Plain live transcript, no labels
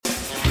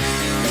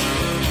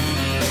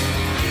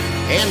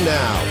And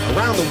now,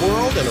 around the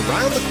world and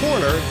around the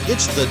corner,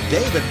 it's the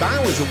David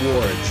Bowers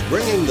Awards,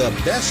 bringing the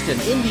best in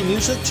indie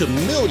music to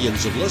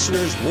millions of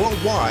listeners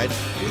worldwide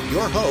with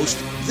your host,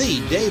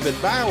 the David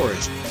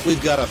Bowers.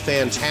 We've got a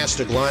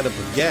fantastic lineup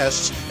of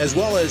guests, as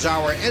well as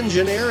our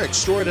engineer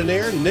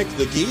extraordinaire, Nick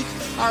the Geek,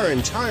 our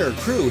entire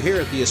crew here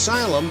at the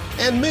Asylum,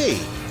 and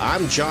me.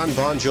 I'm John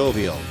Bon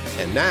Jovial.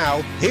 And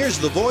now, here's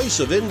the voice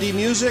of indie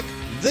music,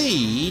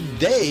 the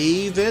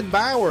David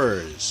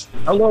Bowers.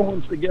 Hello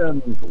once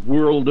again,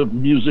 world of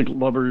music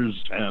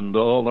lovers and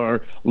all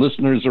our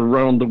listeners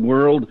around the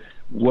world.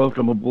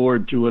 Welcome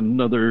aboard to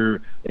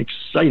another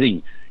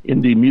exciting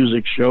indie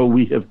music show.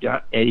 We have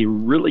got a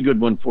really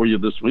good one for you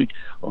this week,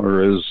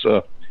 or as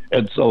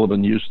Ed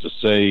Sullivan used to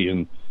say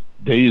in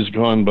days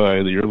gone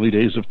by, the early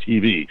days of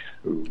TV,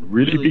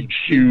 really big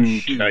shoe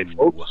tonight,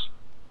 folks.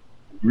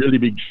 Really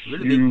big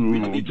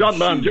shoe. John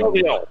Bon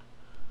Jovial.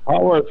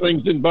 How are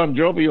things in Bon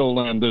Jovial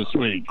land this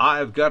week?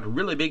 I've got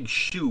really big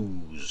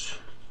shoes.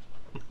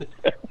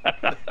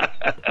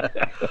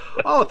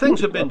 Oh, things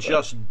have been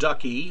just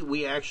ducky.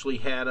 We actually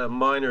had a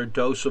minor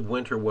dose of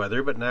winter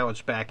weather, but now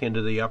it's back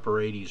into the upper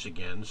 80s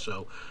again.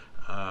 So,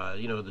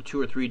 the 2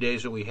 or 3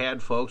 days that we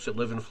had, folks that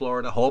live in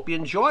Florida, hope you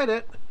enjoyed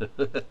it.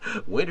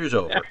 Winter's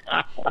over.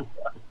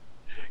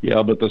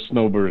 Yeah, but the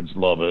snowbirds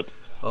love it.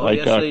 Oh,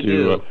 yes, they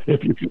do.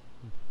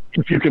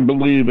 If you can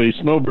believe, a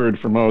snowbird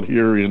from out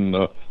here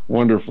in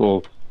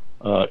wonderful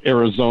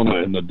Arizona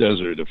in the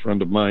desert, a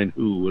friend of mine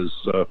who was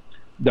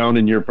down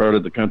in your part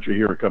of the country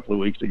here a couple of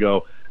weeks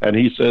ago, and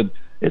he said,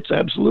 it's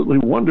absolutely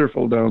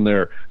wonderful down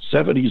there.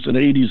 70s and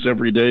 80s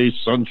every day,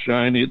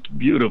 sunshine, it's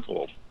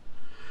beautiful.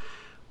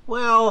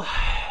 Well,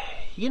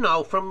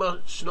 from a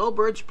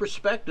snowbird's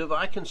perspective,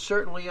 I can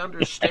certainly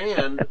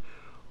understand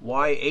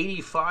why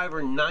 85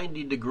 or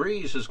 90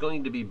 degrees is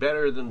going to be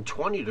better than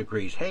 20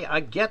 degrees. Hey,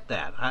 I get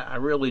that. I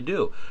really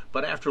do.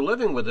 But after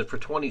living with it for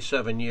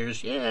 27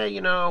 years,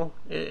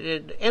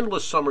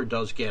 endless summer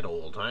does get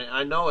old.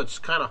 I know it's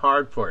kind of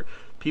hard for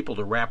people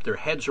to wrap their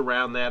heads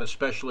around that,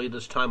 especially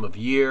this time of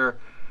year,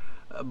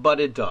 but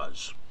it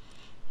does.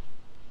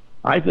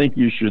 I think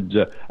you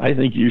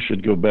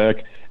should go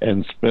back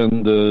and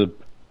spend the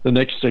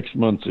next 6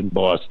 months in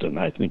Boston.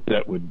 I think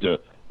that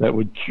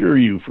would cure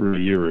you for a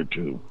year or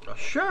two.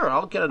 Sure,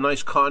 I'll get a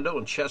nice condo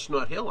in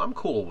Chestnut Hill. I'm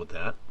cool with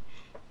that.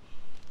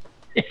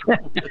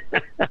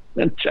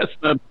 And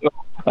Chestnut Hill,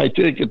 I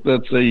take it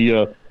that's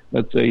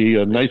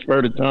a nice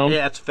part of town?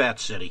 Yeah, it's Fat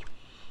City.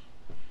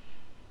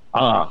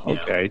 Ah,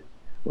 okay. Yeah.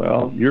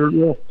 Well,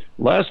 you're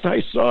last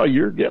I saw,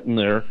 you're getting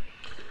there.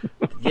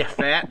 Yeah,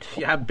 fat.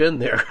 Yeah, I've been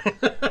there.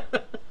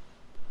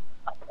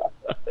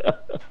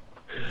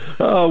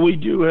 We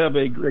do have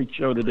a great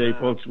show today,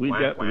 folks. We've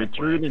got a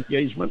return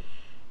engagement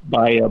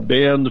by a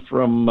band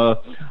from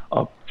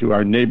up to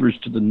our neighbors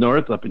to the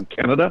north, up in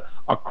Canada.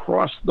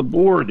 Across the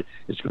Board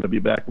is going to be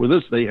back with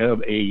us. They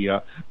have a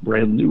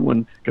brand new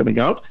one coming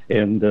out,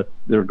 and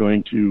they're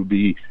going to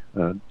be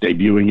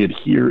debuting it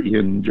here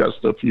in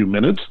just a few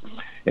minutes.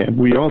 And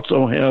we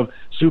also have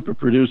super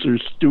producer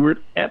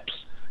Stuart Epps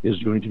is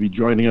going to be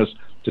joining us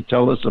to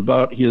tell us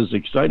about his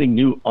exciting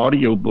new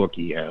audiobook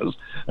he has.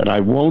 And I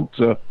won't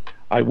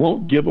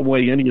give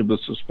away any of the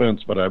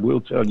suspense, but I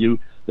will tell you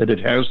that it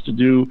has to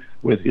do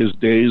with his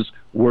days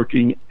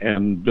working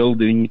and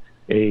building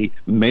a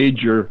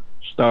major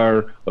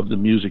star of the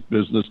music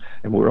business.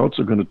 And we're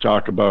also going to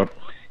talk about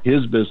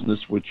his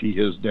business, which he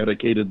has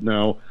dedicated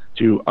now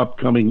to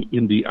upcoming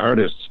indie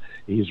artists.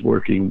 He's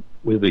working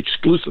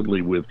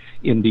exclusively with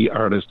indie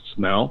artists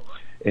now,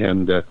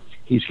 and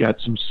he's got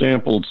some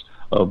samples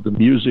of the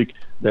music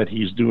that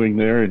he's doing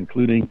there,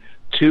 including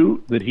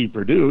 2 that he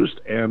produced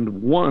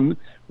and 1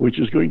 which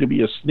is going to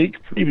be a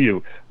sneak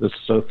preview. This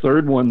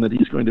third one that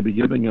he's going to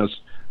be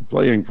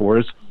playing for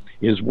us,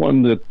 is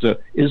one that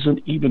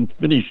isn't even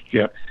finished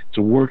yet. It's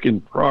a work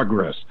in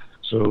progress.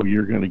 So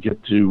you're going to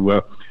get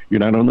to, you're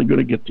not only going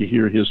to get to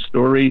hear his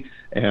story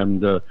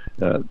and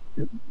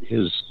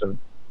his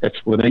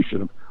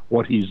explanation of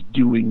what he's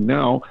doing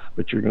now,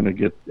 but you're going to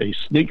get a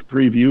sneak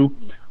preview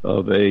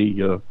of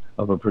a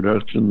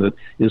production that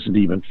isn't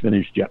even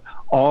finished yet.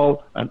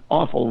 An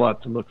awful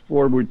lot to look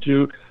forward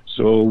to.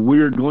 So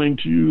we're going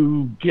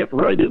to get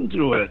right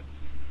into it.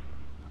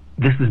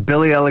 This is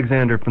Billy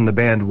Alexander from the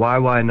band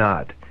Why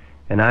Not,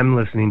 and I'm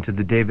listening to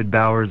the David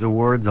Bowers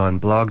Awards on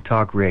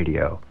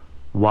BlogTalkRadio.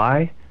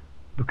 Why?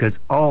 Because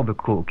all the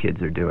cool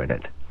kids are doing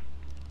it.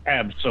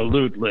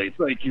 Absolutely.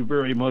 Thank you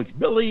very much,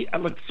 Billy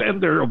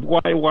Alexander of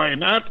Why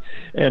Not.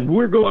 And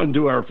we're going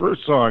to our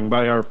first song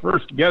by our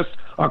first guest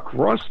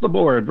across the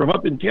board from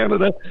up in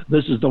Canada.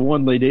 This is the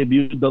one they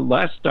debuted the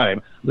last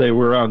time they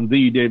were on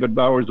the David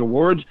Bowers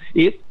Awards.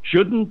 It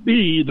Shouldn't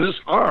Be This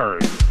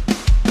Hard.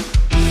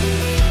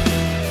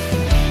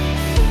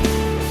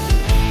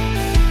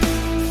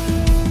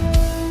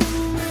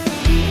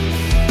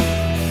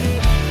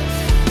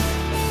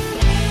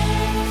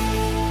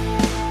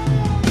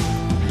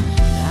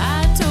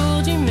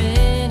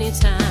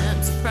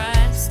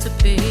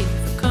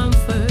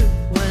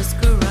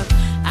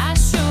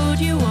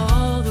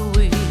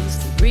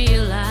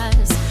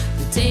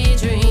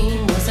 Daydream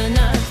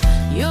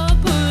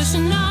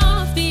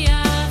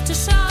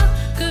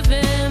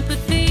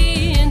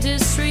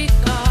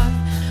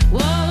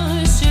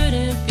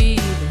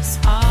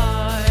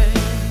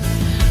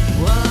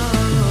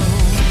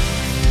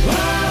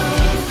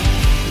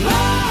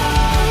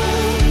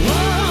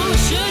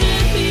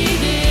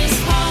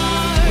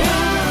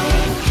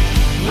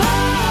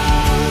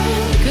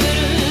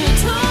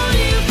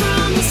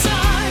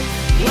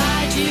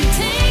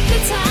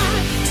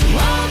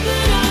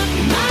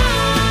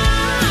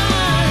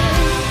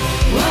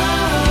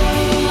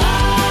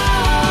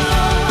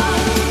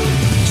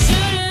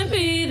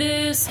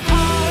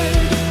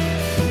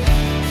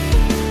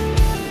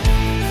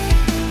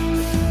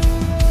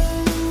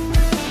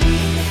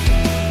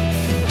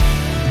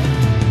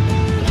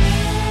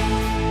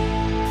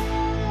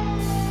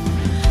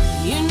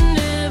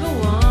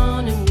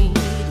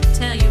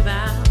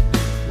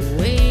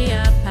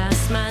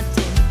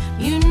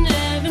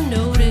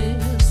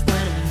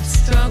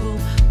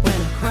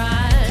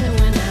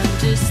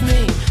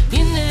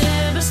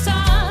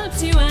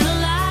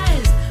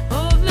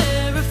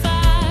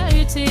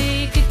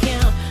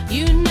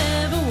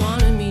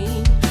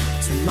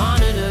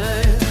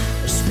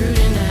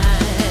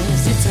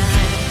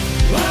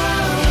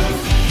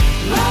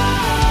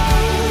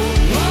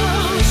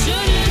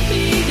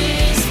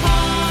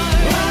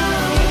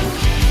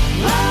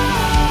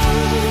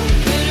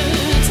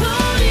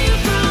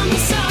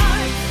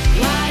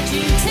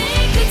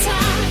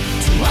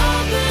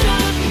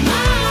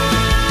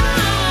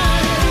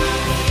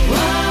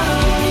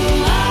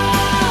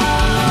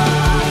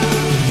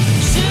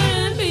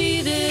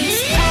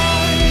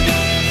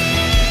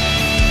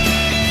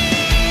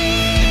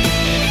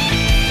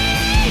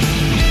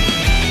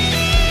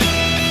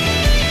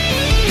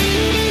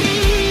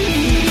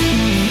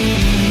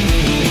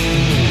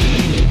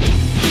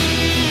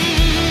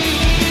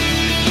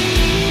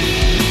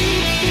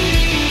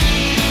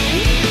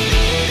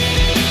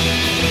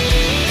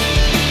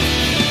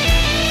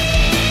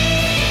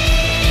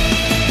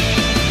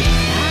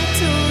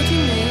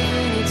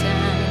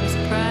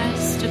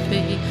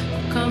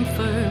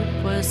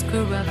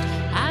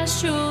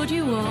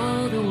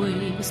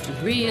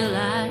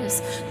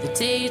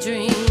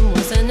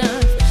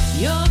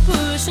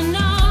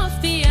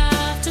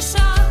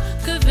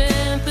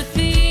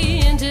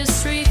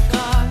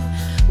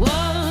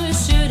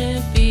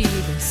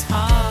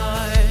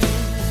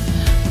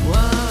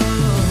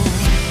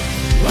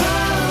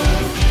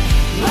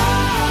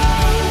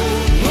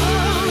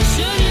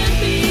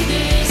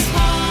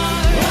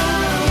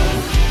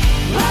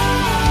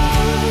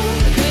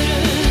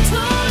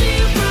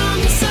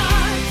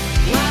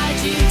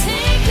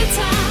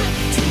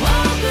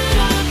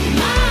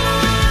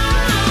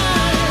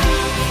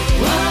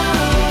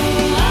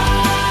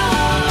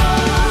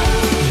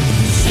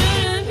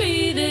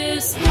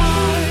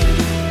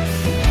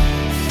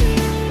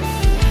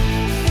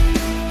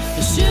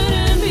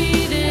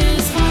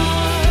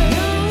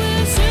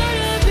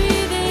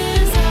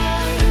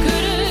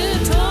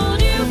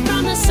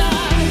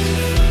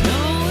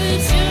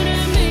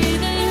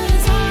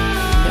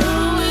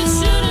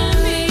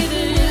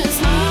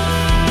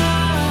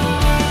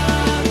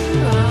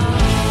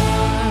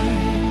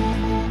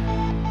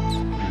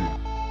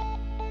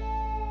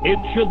It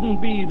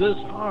shouldn't be this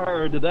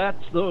hard.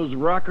 That's those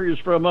rockers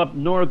from up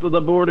north of the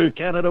border,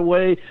 Canada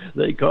way.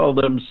 They call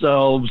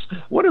themselves,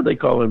 what do they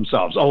call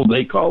themselves? Oh,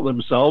 they call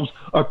themselves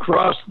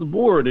Across the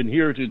Board. And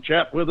here to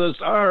chat with us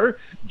are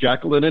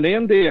Jacqueline and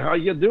Andy. How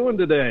you doing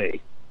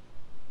today?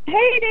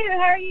 Hey, David. How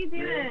are you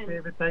doing? Hey,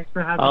 David. Thanks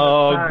for having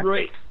us back.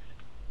 Oh,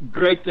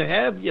 great to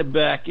have you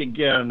back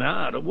again.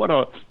 What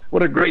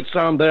a great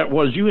sound that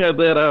was. You have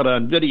that out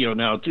on video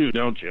now too,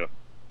 don't you?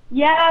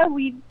 Yeah,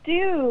 we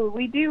do.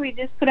 We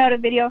just put out a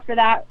video for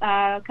that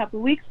a couple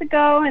of weeks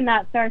ago, and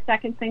that's our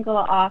second single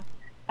off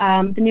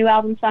the new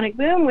album Sonic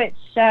Boom, which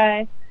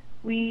I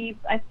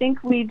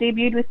think we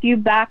debuted with you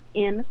back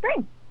in the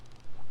spring.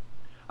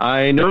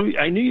 I knew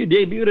you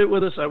debuted it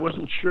with us. I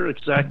wasn't sure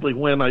exactly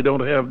when. I don't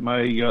have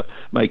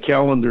my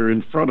calendar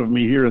in front of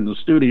me here in the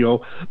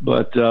studio,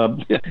 but well,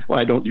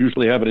 I don't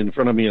usually have it in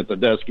front of me at the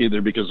desk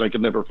either because I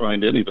can never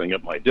find anything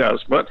at my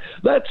desk. But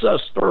that's a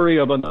story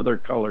of another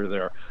color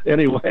there.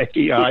 Anyway,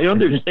 I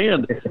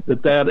understand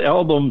that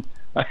album.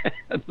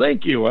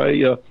 Thank you.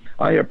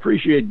 I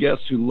appreciate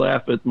guests who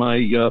laugh at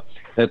my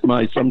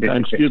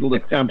sometimes futile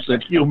attempts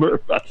at humor.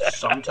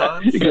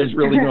 Sometimes you guys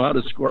really know how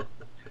to score.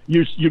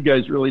 You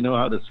guys really know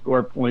how to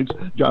score points.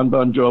 John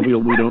Bon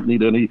Jovial, we don't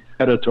need any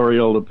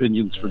editorial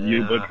opinions from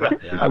you. But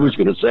I was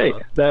going to say,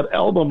 that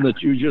album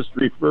that you just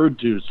referred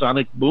to,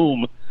 Sonic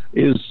Boom,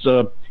 is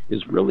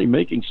really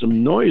making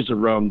some noise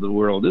around the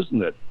world,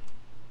 isn't it?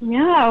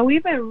 Yeah,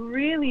 we've been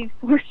really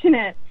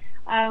fortunate.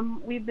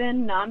 We've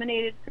been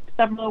nominated for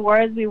several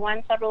awards. We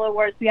won several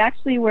awards. We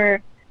actually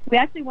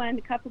won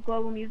a couple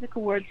Global Music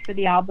Awards for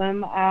the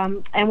album,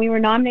 and we were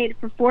nominated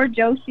for 4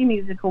 Josie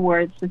Music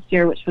Awards this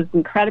year, which was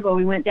incredible.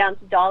 We went down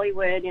to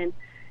Dollywood and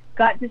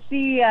got to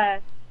see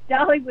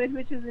Dollywood,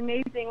 which was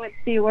amazing. Went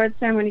to the award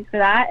ceremony for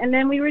that. And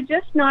then we were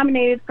just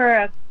nominated for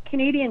a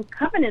Canadian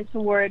Covenant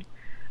Award.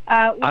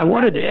 I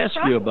wanted to ask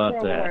you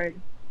about that.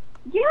 Award.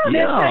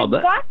 Yeah, the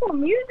Gospel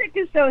Music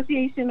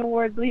Association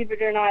Award, believe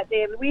it or not,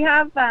 David. We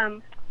have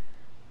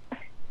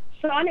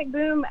Sonic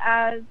Boom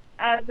as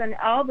an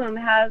album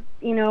has,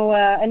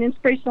 an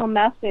inspirational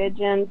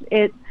message, and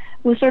it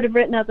was sort of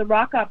written as a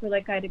rock opera,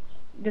 like I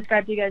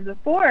described to you guys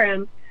before,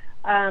 and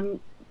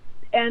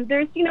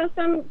there's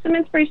some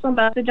inspirational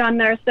message on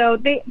there. So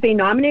they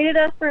nominated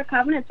us for a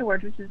Covenant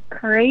Award, which is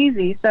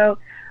crazy. So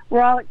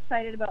we're all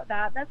excited about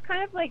that. That's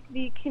kind of like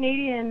the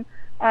Canadian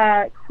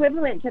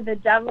equivalent to the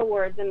Dove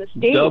Awards in the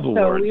States. Dove so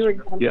Awards. We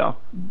were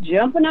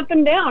jumping up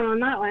and down on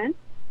that one.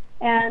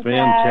 And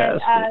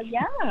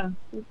fantastic.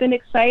 It's been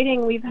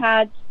exciting. We've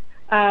had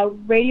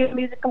Radio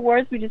Music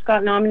Awards. We just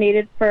got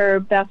nominated for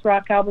Best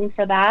Rock Album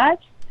for that.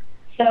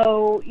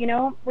 So,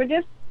 we're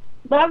just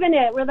loving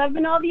it. We're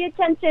loving all the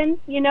attention,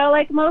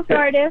 like most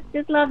artists.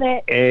 Just love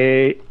it.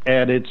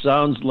 And it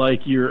sounds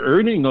like you're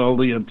earning all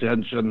the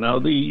attention. Now,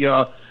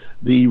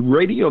 the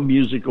Radio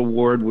Music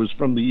Award was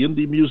from the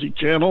Indie Music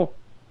Channel?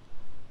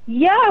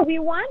 Yeah, we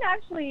won,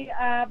 actually.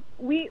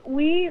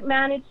 We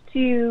managed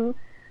to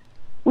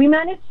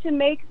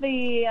make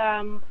the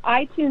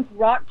iTunes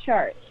rock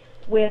chart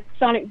with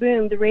Sonic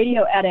Boom, the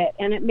radio edit,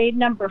 and it made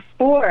number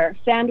 4,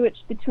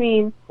 sandwiched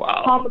between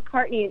Paul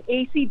McCartney and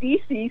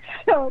AC/DC.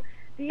 So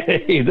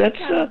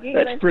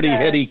that's pretty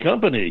heady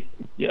company.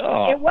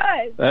 Yeah, it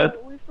was. So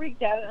we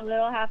freaked out a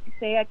little, I have to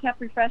say. I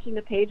kept refreshing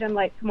the page. I'm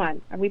like, come on,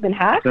 have we been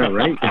hacked? All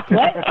right.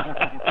 What?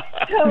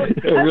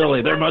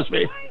 Really, there must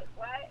be.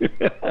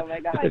 What? Oh my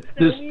God!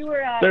 So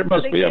there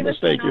must be a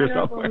mistake here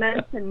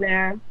somewhere.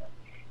 There.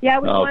 Yeah,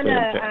 we won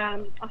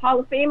a Hall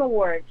of Fame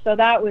award, so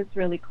that was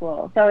really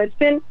cool. So it's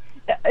been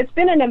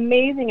an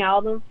amazing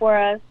album for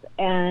us,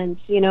 and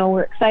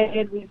we're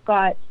excited. We've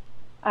got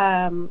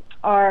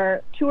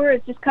our tour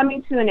is just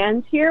coming to an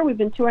end here. We've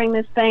been touring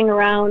this thing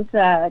around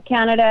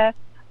Canada,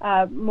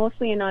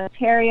 mostly in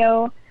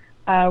Ontario.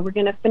 We're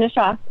going to finish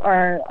off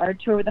our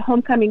tour with a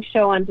homecoming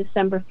show on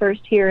December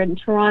 1st here in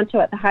Toronto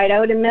at the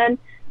Hideout, and then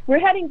we're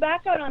heading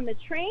back out on the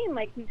train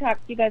like we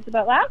talked to you guys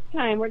about last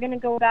time. We're going to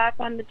go back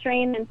on the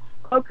train and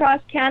go across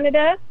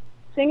Canada,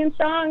 singing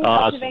songs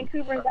up to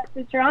Vancouver and back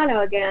to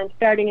Toronto again,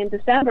 starting in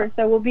December.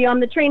 So we'll be on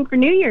the train for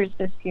New Year's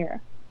this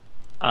year.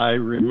 I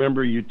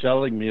remember you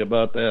telling me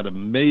about that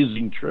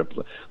amazing trip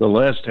the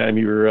last time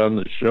you were on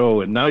the show,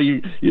 and now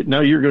you're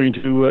going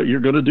to do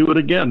it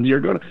again.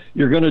 You're going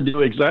to do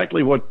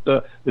exactly what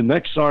the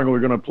next song we're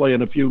going to play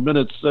in a few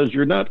minutes says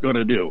you're not going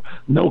to do.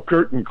 No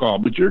curtain call,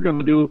 but you're going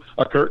to do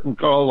a curtain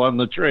call on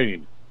the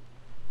train.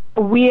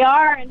 We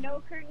are, and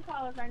No Curtain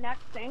Call is our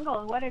next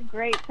single. What a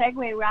great segue.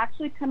 We're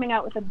actually coming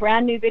out with a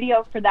brand new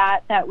video for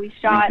that we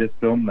shot. We just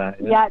filmed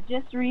that. Yeah,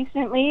 just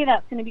recently.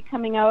 That's going to be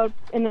coming out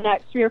in the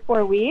next 3 or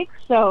 4 weeks.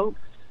 So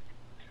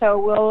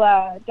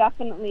we'll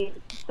definitely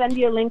send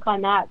you a link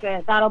on that.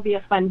 But that'll be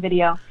a fun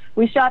video.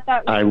 We shot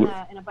that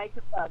in a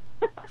biker club.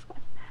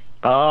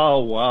 Oh,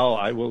 wow.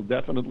 I will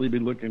definitely be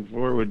looking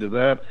forward to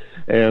that.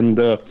 And,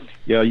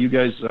 you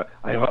guys,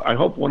 I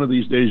hope one of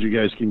these days you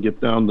guys can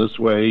get down this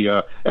way.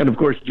 And, of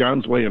course,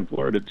 John's way in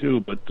Florida, too.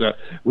 But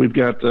we've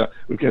got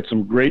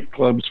some great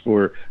clubs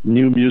for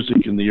new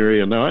music in the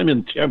area. Now, I'm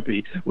in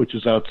Tempe, which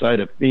is outside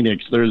of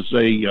Phoenix. There's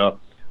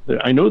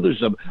I know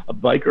there's a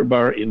biker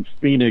bar in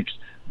Phoenix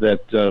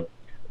that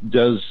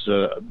does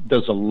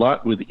a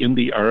lot with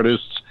indie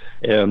artists,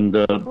 and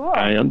Cool.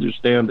 I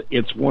understand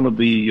it's one of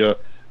the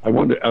I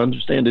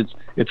understand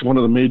it's one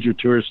of the major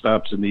tourist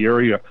stops in the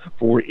area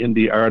for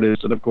indie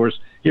artists, and of course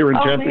here in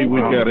Tempe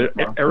we've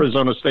got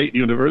Arizona State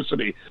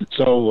University,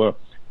 so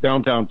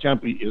downtown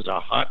Tempe is a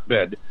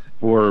hotbed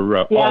for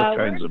all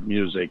kinds of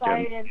music.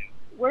 And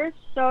we're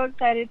so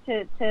excited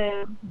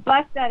to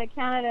bust out of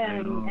Canada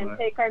and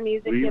take our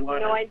music. You have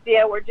no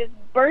idea. We're just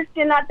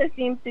bursting at the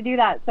seams to do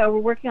that. So we're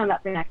working on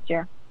that for next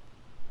year.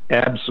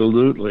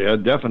 Absolutely. I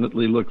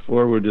definitely look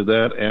forward to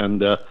that.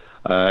 And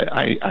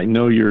I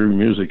know your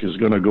music is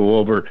going to go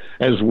over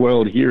as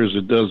well here as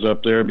it does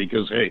up there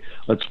because, hey,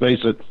 let's face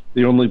it,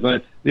 the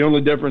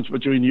only difference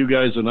between you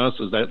guys and us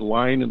is that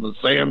line in the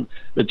sand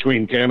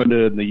between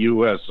Canada and the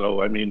U.S.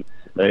 So, I mean,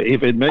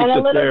 if it makes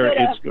it there,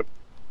 it's good.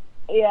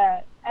 Yeah.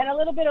 And a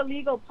little bit of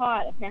legal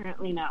pot,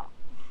 apparently, now.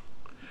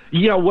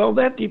 Yeah, well,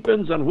 that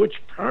depends on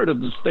which part of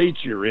the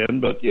States you're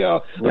in, but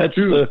that's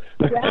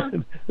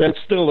that's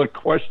still a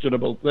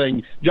questionable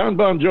thing. John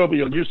Bon Jovi,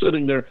 you're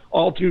sitting there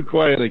all too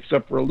quiet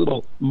except for a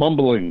little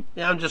mumbling.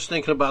 Yeah, I'm just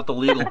thinking about the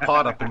legal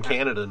pot up in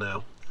Canada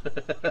now.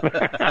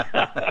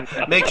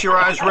 Makes your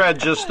eyes red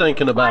just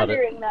thinking about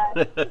it.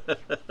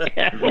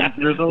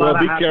 There's a lot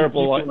of be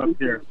careful up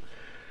here.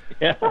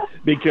 Yeah,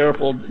 be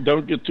careful.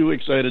 Don't get too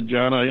excited,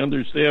 John. I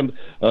understand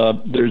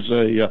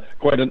there's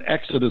quite an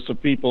exodus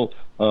of people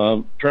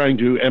trying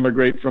to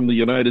emigrate from the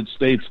United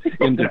States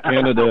into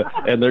Canada,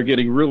 and they're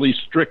getting really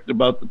strict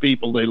about the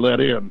people they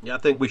let in. Yeah, I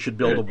think we should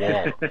build a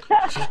wall. Oh,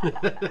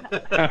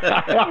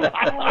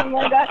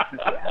 my God.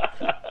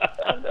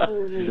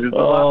 There's a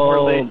lot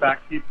more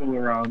laid-back people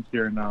around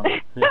here now.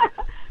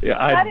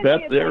 Yeah, I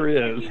bet there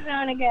is.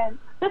 Again.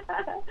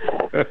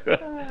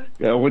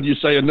 Yeah, when you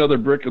say another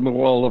brick in the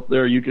wall up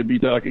there, you could be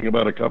talking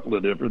about a couple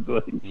of different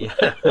things. Yeah.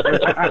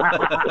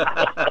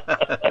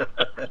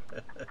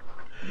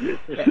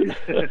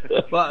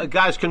 Well,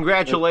 guys,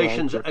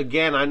 congratulations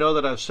again. I know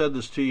that I've said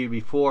this to you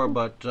before,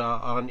 but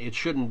on It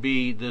Shouldn't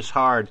Be This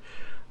Hard.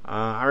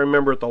 I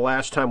remember it the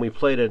last time we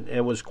played it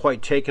and was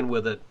quite taken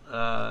with it.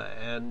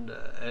 And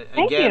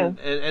again,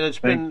 and it's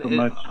been so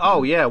much.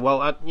 Oh yeah,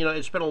 well,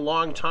 it's been a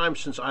long time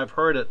since I've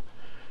heard it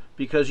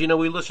because we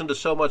listen to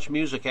so much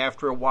music.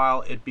 After a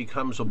while, it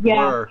becomes a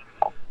blur.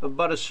 Yeah.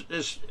 But as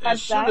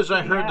soon as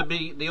I heard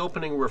the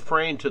opening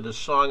refrain to this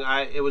song,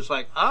 it was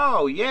like,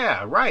 oh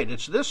yeah, right,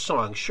 it's this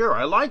song. Sure,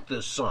 I like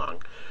this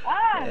song.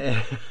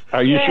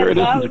 Are you sure it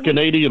isn't the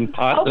Canadian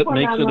pot that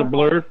makes it a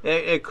blur?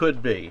 It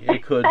could be.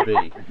 It could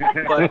be.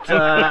 But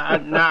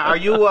now, are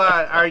you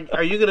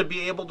going to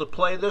be able to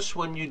play this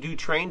when you do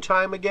Train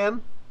Time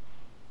again?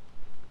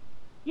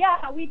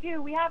 Yeah, we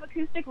do. We have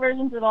acoustic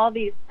versions of all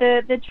these.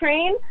 The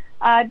Train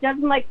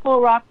doesn't like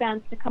full rock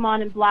bands to come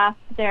on and blast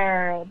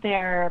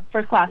their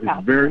first class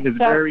house. It's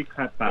very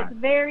cut back. It's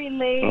very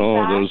laid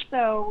back.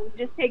 So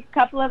it just takes a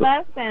couple of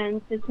us,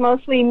 and it's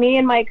mostly me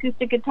and my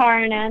acoustic guitar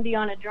and Andy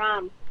on a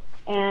drum.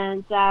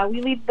 And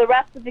we leave the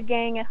rest of the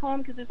gang at home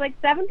because there's like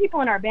 7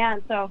 people in our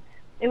band, so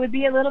it would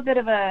be a little bit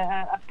of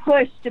a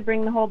push to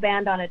bring the whole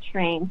band on a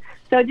train.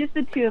 So just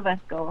the 2 of us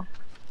go.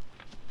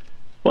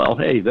 Well,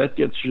 hey, that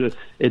gets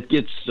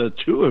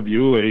 2 of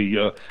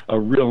you a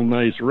real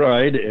nice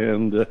ride,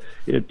 and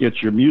it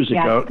gets your music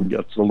out and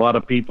gets a lot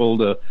of people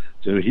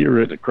to hear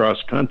it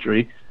across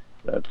country.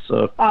 That's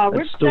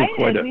we're still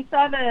excited.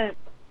 quite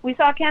We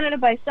saw Canada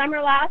by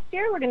summer last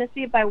year. We're going to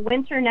see it by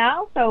winter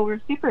now, so we're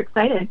super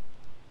excited.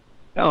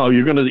 Oh,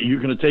 you're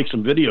gonna take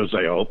some videos,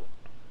 I hope.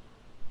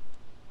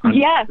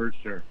 Yes, for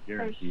sure.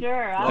 Guaranteed. For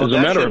sure. As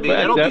a matter of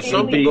fact, that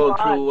should be going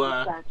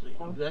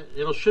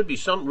through. Should be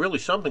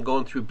something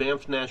going through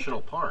Banff National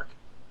Park.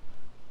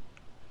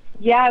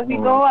 Yeah, we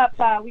go up.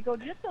 We go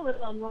just a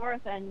little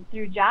north and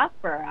through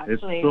Jasper.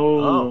 Actually, it's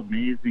so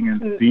amazing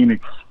and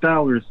scenic,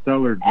 stellar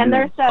view. And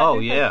there's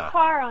a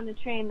car on the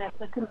train that's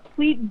a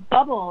complete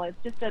bubble.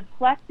 It's just a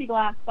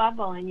plexiglass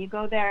bubble, and you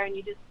go there and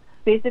you just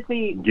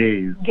basically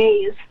gaze.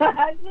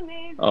 That's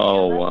amazing.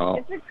 Oh, wow.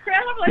 It's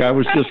incredible.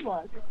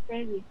 It's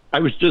crazy. I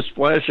was just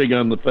flashing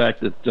on the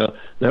fact that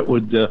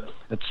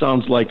it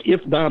sounds like,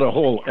 if not a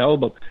whole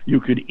album,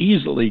 you could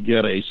easily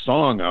get a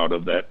song out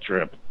of that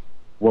trip.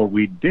 Well,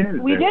 we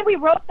did. We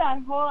wrote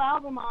that whole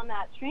album on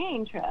that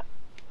train trip.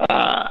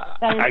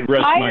 I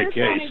rest my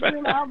case.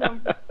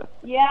 Album.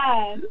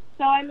 Yeah.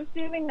 So I'm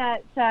assuming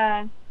that...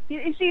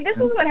 You see, this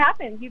is what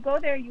happens. You go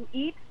there, you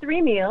eat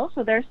 3 meals,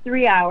 so there's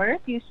 3 hours.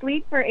 You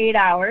sleep for 8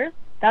 hours.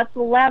 That's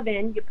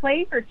 11. You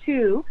play for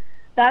 2.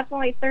 That's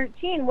only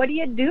 13. What do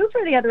you do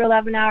for the other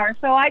 11 hours?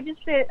 So I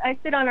just sit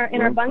in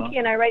our bunkie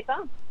and I write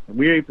songs.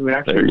 We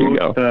actually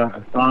wrote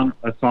a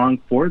song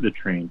for the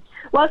train.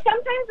 Well,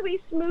 sometimes we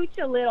smooch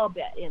a little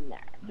bit in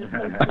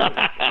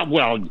there.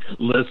 Well,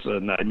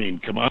 listen, I mean,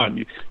 come on.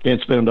 You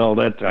can't spend all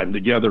that time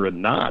together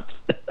and not.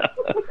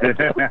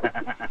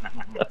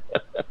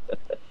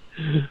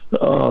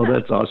 Oh,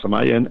 that's awesome!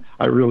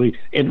 I really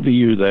envy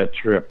you that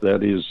trip.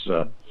 That is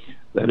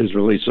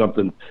really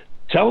something.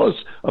 Tell us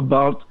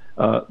about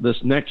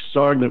this next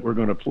song that we're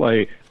going to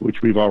play,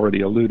 which we've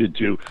already alluded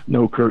to,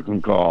 No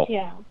Curtain Call.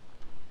 Yeah.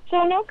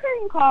 So No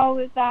Curtain Call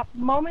was that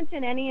moment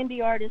in any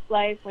indie artist's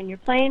life when you're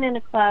playing in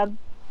a club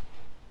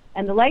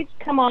and the lights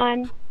come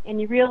on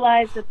and you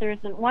realize that there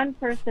isn't one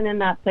person in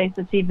that place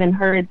that's even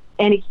heard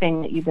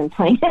anything that you've been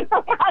playing.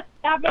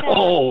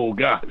 Oh,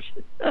 gosh.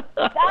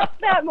 That's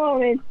that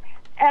moment.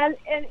 And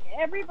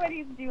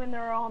everybody's doing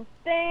their own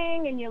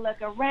thing, and you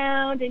look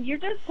around, and you're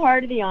just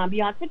part of the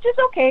ambiance, which is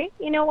okay.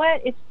 You know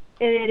what? It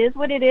is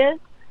what it is.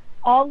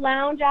 All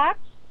lounge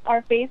acts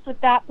are faced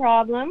with that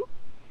problem.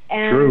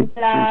 And, True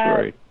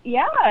story.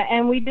 Yeah,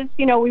 and we just,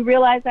 we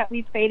realize that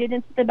we've faded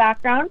into the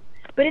background.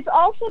 But it's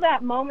also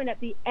that moment at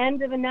the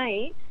end of a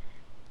night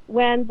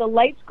when the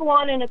lights go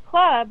on in a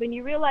club and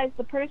you realize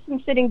the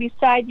person sitting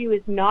beside you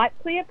is not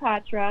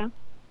Cleopatra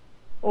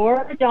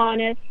or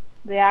Adonis.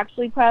 They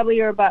actually probably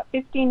are about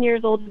 15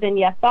 years older than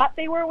you thought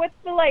they were with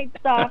the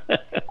lights off,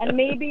 and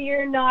maybe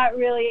you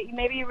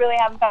really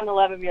haven't found the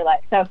love of your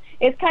life. So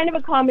it's kind of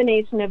a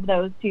combination of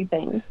those two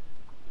things.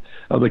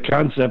 The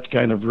concept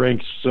kind of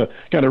ranks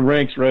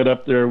right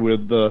up there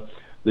with the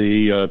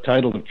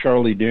title of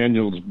Charlie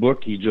Daniels'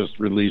 book he just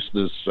released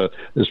this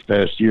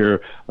past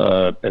year,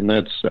 and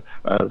that's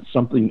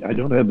something, I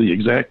don't have the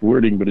exact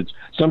wording, but it's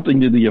something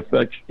to the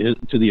effect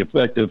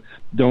of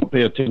don't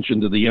pay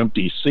attention to the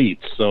empty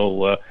seats.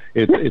 So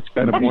it's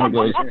kind of one of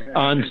those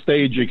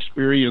on-stage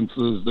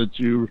experiences that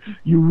you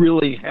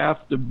really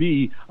have to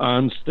be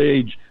on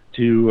stage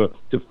to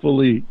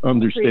fully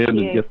understand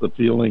and get the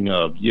feeling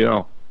of.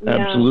 Yeah,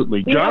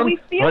 absolutely. John,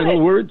 final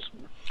words?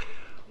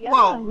 Yeah,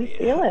 well, we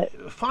feel it.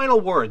 Final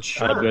words,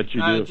 sure. I bet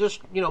you do.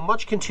 Just,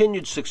 much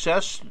continued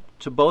success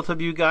to both of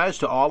you guys,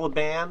 to all the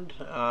band.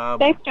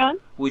 Thanks, John.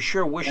 We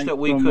sure wish Thanks that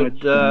we so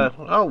could...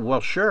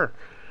 much, sure.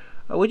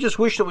 We just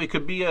wish that we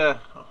could be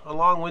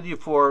along with you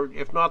for,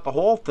 if not the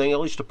whole thing, at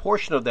least a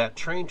portion of that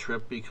train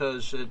trip,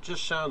 because it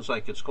just sounds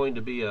like it's going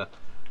to be an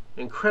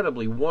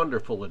incredibly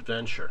wonderful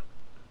adventure.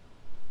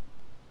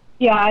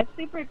 Yeah, it's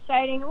super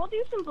exciting. We'll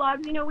do some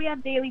vlogs. We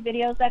have daily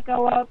videos that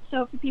go up.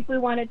 So for people who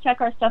want to check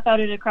our stuff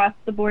out at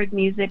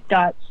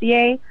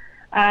acrosstheboardmusic.ca,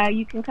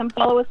 you can come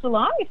follow us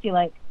along if you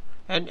like.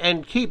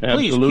 And keep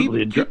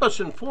us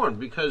informed,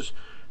 because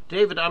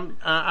David,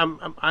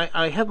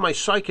 I have my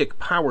psychic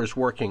powers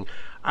working.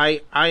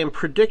 I am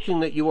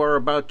predicting that you are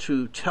about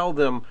to tell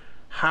them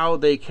how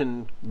they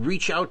can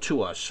reach out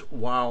to us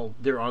while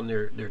they're on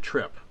their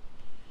trip.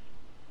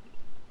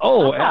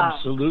 Oh,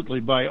 absolutely.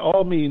 By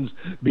all means,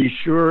 be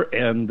sure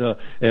and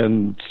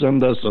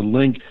send us a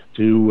link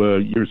to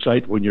your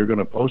site when you're going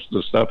to post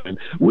the stuff, and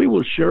we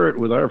will share it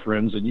with our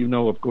friends. And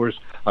of course,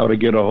 how to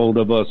get a hold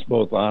of us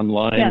both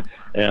online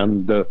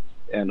and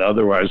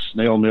otherwise,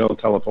 snail mail,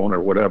 telephone, or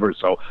whatever.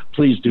 So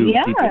please do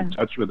keep in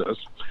touch with us,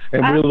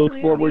 and we look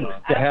forward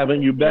to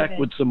having you back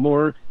with some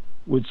more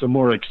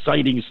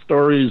exciting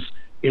stories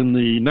in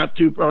the not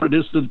too far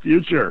distant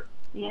future.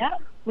 Yeah.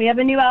 We have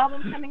a new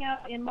album coming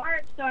out in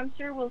March, so I'm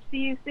sure we'll see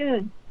you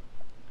soon.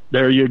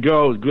 There you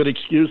go. Good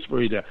excuse for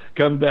you to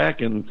come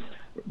back and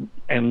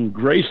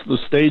grace the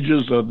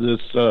stages of this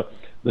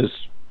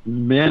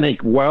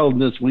manic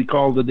wildness we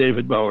call the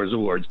David Bowers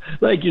Awards.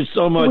 Thank you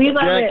so much,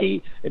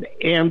 Jackie and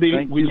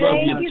Andy. We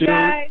love you too.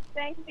 Guys.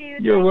 Thank you.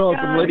 You're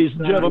welcome, John. ladies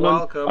and gentlemen.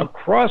 Welcome.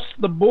 Across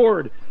the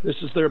board, this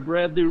is their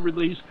brand new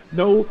release,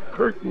 No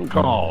Curtain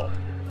Call.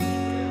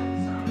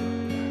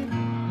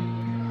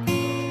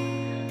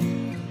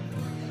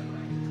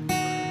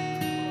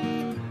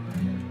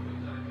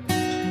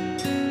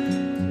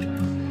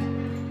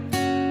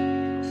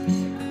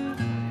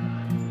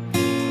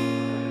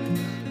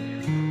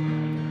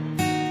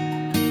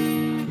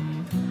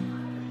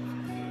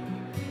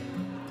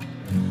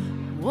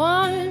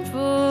 One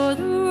for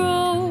the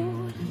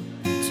road,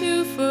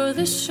 two for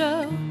the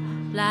show,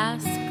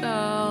 last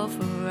call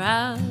for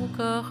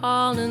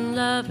alcohol and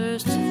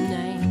lovers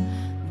tonight.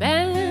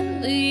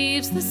 Band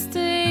leaves the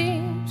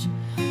stage,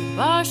 the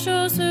bar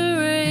shows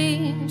her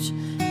rage,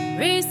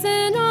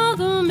 racing all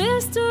the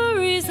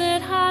mysteries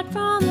that hide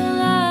from the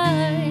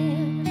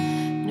light.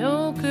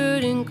 No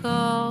curtain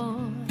call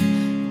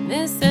in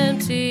this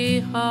empty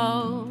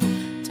hall.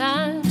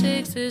 Time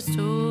takes its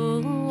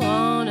toll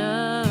on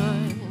us.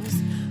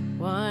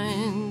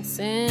 Once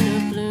in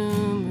a blue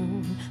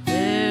moon,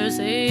 there's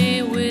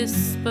a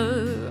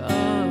whisper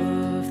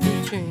of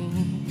the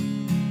dream,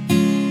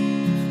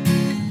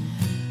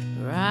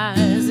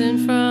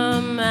 rising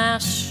from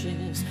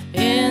ashes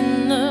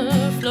in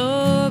the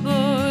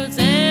floorboards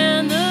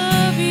and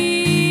the beams.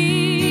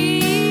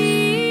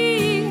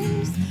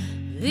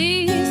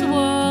 These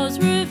walls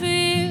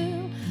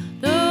reveal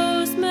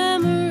those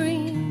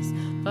memories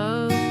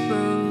of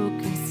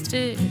broken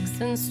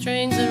sticks and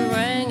strings that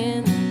rang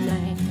in the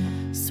night.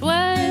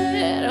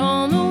 Sweat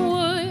on the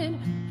wood,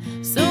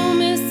 so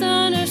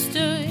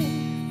misunderstood.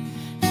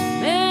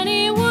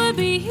 Many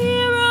would-be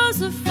heroes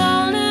have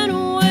fallen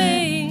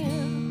away.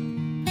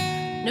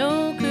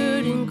 No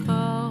curtain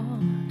call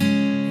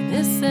in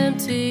this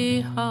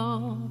empty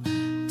hall.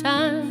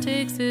 Time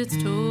takes its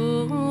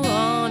toll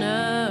on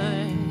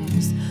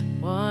us.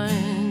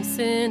 Once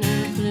in a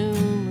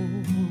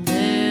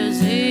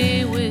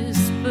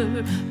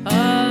floorboard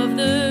of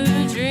the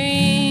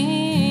dream,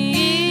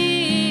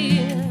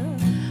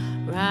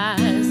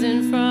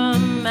 rising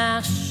from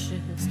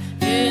ashes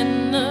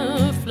in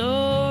the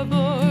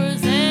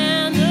floorboards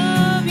and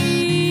the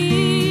beams.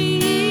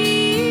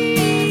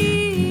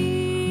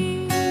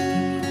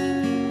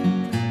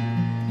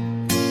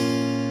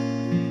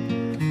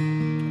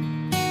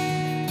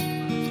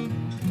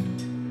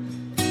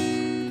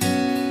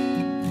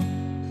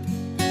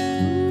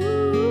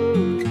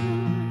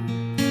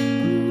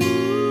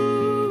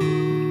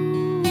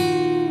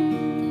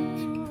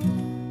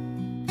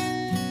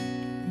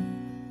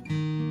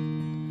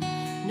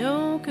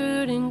 No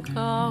curtain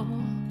call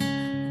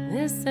in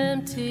this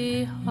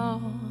empty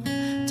hall.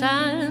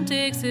 Time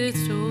takes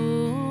its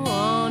toll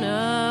on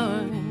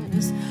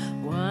us.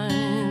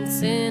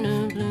 Once in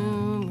a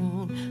blue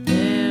moon,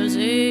 there's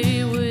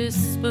a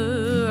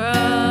whisper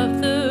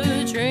of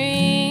the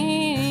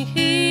dream,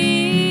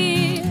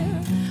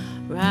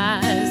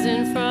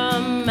 rising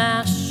from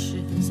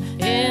ashes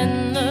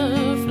in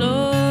the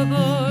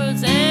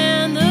floorboards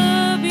and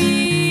the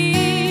beams.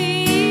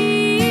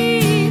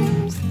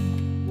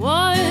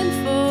 One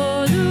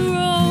for the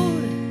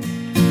road,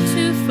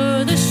 two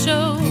for the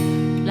show.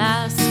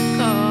 Last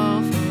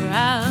call for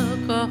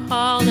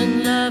alcohol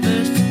and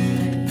lovers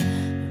tonight.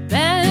 The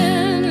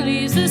band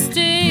leaves the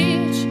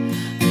stage.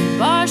 The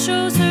bar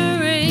shows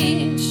her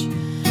age,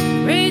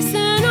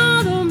 erasing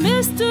all the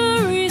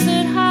mysteries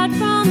that hide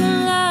from the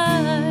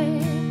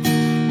light.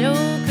 No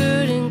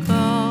curtain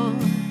call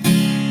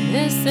in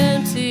this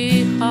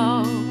empty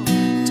hall.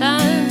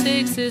 Time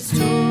takes its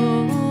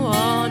toll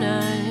on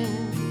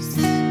us.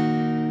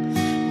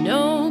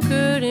 No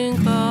curtain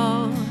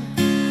call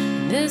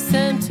in this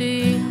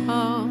empty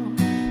hall.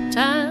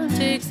 Time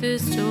takes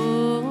its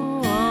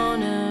toll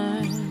on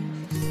us.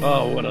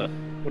 Oh, what a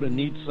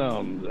neat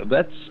sound.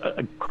 That's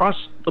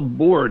across the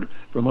board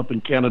from up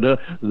in Canada.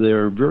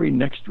 Their very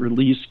next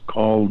release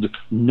called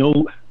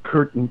No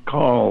Curtain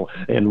Call.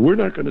 And we're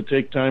not going to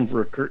take time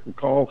for a curtain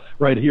call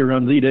right here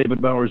on the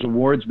David Bowers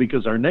Awards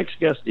because our next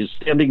guest is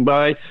standing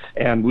by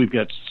and we've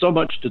got so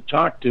much to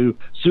talk to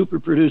super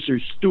producer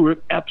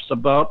Stuart Epps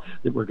about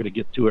that we're going to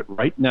get to it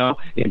right now.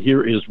 And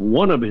here is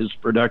one of his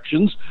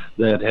productions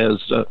that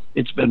has,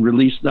 it's been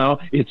released now.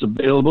 It's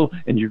available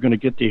and you're going to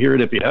get to hear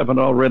it if you haven't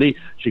already.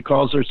 She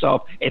calls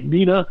herself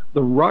Edmina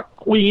the Rock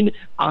Queen.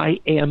 I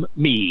Am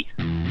Me.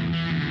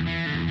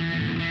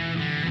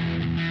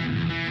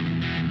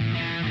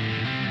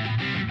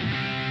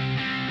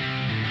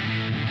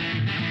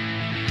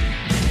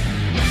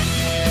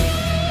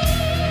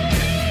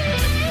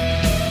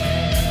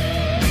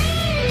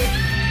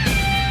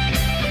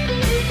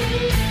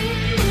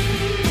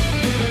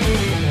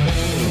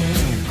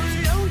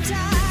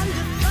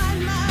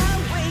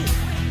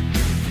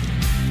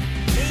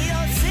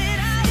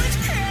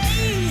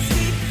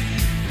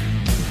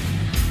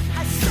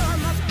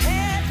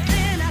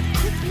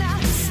 Now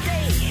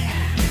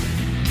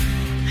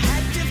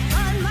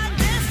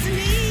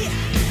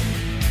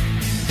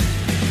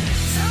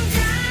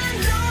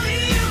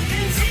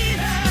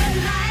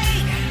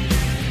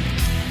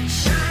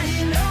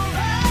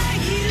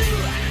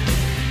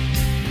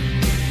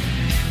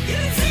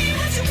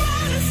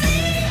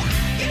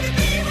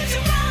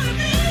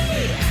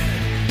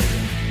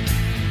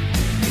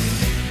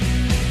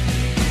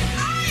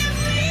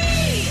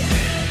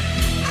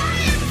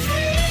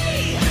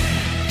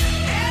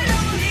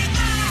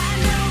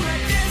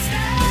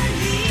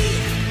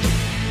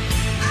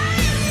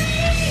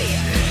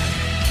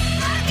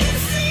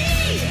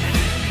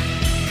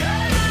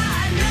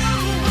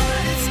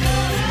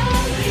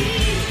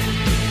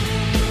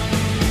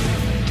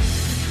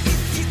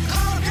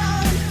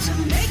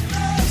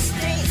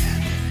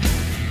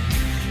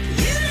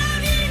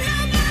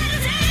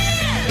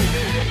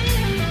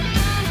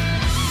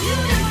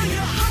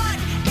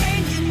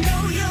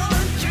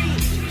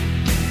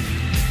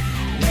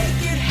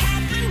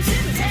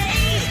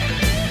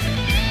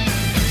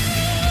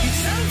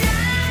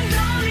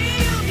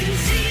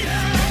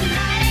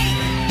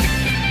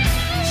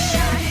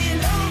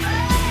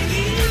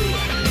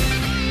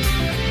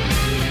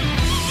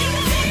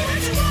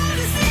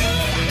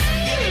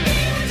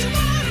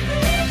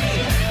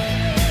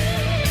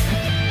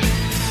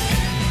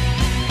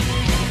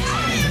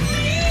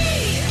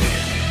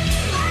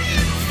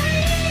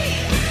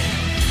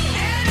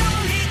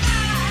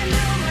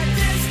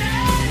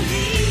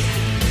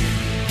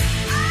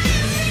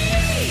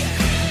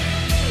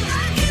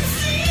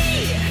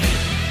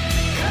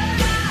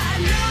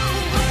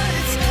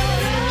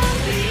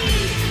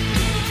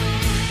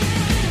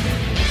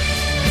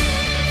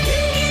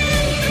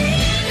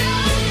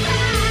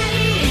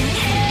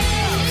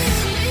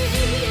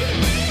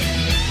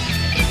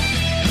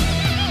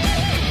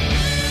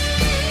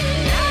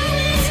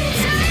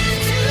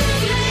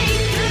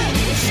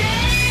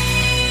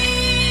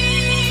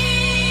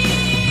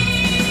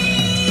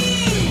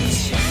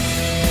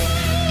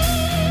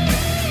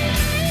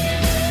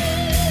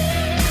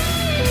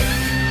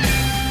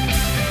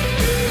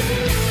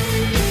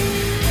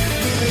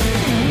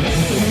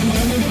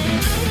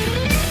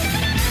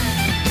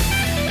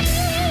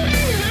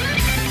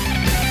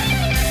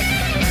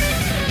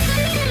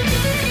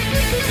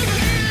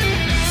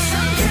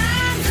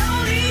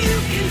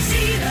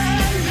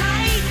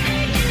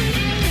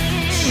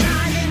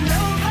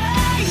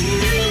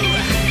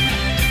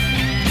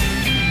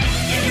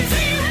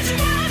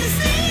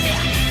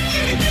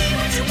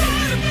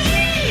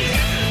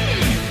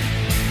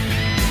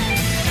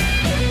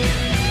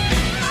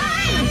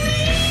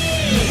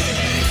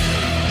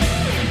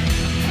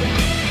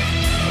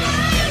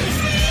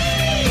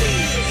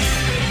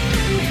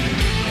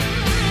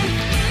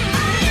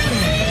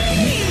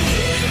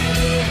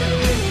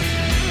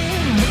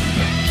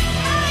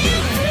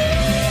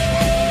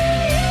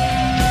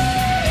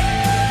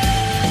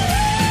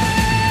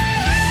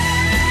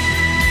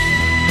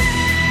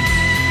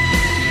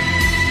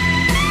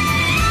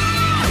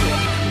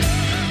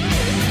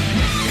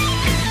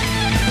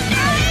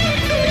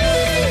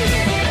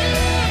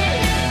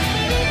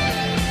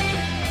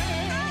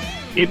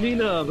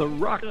the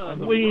rock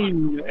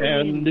queen.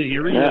 And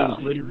here he is,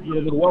 ladies and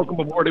gentlemen. Welcome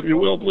aboard, if you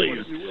will,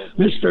 please.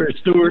 Mr.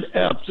 Stuart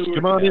Epps.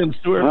 Come on in,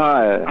 Stuart.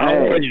 Hi. How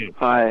are you?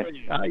 Hi.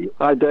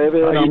 Hi,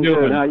 David. How you doing?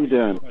 Good. How you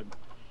doing?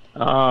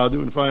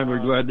 Doing fine. We're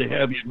glad to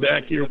have you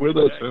back here with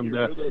us, and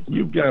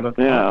you've got a lot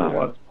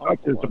to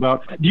talk to us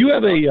about. Do you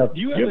have a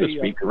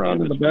speaker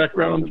on in the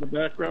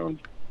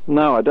background?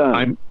 No, I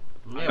don't.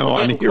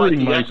 I'm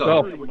hearing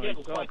myself.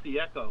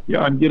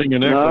 Yeah, I'm getting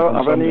an echo.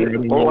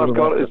 No, all I've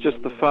got is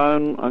just the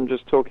phone. I'm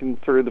just talking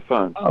through the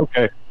phone.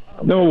 Okay.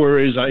 No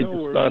worries. I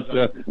just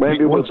thought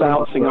maybe we're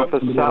bouncing off a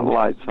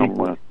satellite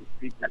somewhere.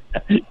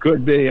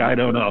 Could be. I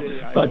don't know.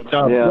 But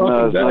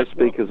there's no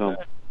speakers on.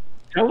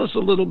 Tell us a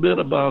little bit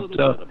about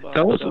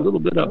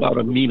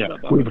Amina.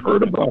 We've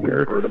heard about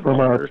her from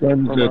our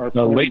friends at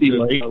Lady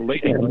Lake.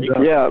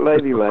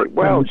 Lady Lake.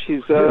 Well,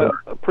 she's a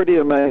pretty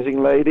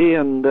amazing lady,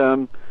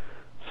 and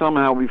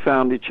somehow we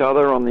found each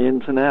other on the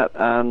internet,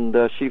 and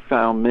she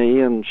found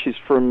me, and she's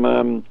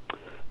from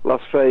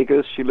Las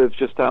Vegas. She lives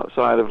just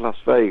outside of Las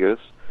Vegas,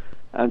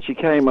 and she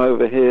came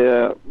over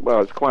here, well,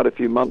 it's quite a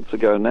few months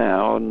ago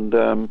now, and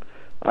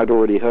I'd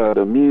already heard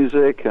her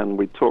music, and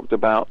we talked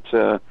about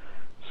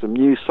some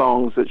new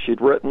songs that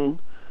she'd written,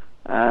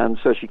 and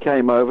so she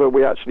came over.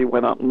 We actually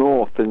went up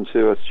north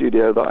into a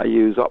studio that I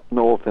use up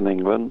north in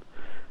England,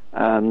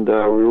 and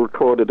we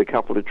recorded a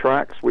couple of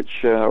tracks,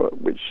 which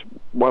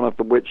one of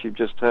which you've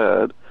just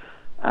heard,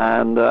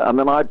 and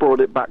then I brought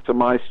it back to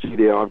my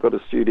studio. I've got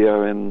a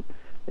studio in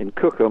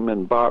Cookham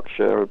in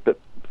Berkshire, a bit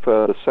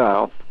further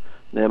south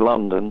near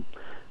London,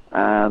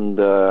 and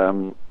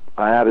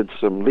I added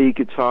some lead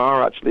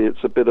guitar. Actually,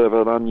 it's a bit of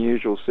an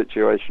unusual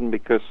situation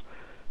because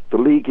the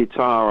lead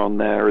guitar on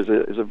there is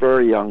a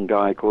very young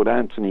guy called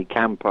Anthony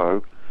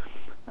Campo,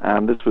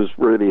 and this was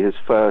really his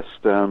first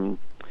go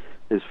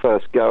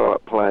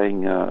at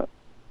playing on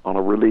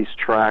a release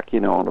track,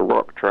 on a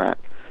rock track,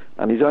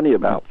 and he's only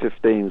about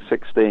 15,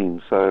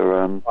 16,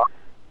 so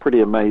pretty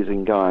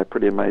amazing guy,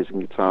 pretty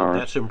amazing guitarist.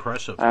 That's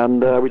impressive.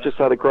 And we just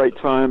had a great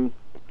time,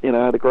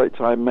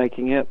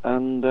 making it,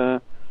 and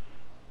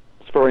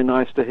it's very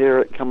nice to hear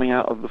it coming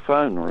out of the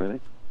phone, really.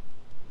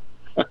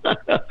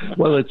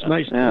 Well, it's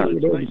nice to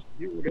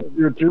hear it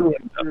here too.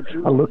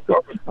 I look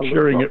forward to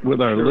sharing it with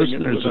our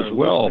listeners as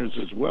well.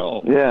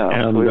 Yeah,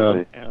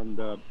 absolutely. And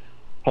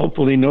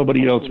hopefully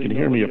nobody else can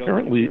hear me.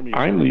 Apparently,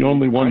 I'm the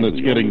only one that's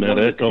getting that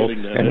echo,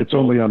 and it's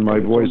only on my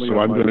voice, so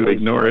I'm going to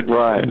ignore it.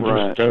 Right.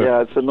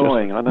 Yeah, it's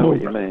annoying. I know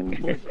what you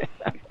mean.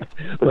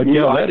 But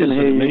I can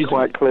hear you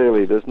quite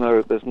clearly. There's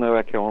no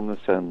echo on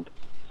this end.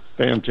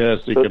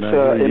 Fantastic. But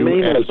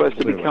Amina is supposed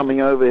to be coming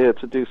over here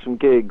to do some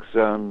gigs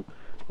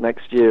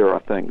next year, I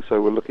think,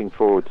 so we're looking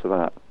forward to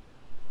that.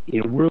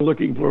 Yeah, we're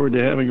looking forward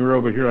to having her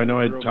over here. I know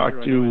I'd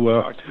talked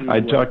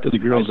to the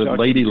girls at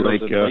Lady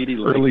Lake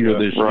earlier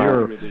this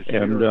year,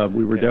 and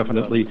we were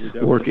definitely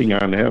working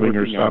on having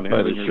her stop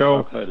by the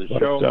show.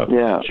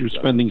 But, she was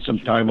spending some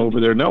time over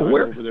there. Now,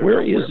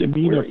 where is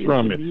Amina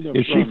from?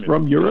 Is she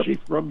from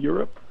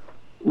Europe?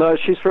 No,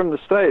 she's from the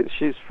States.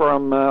 She's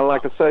from,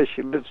 like I say,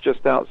 she lives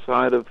just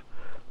outside of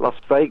Las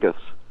Vegas.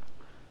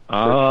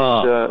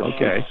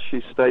 Okay.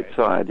 She's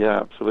stateside,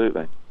 yeah,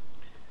 absolutely.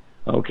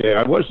 Okay,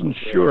 I wasn't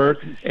sure,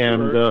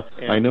 and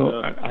I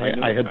know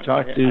I had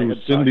talked to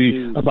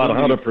Cindy about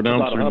how to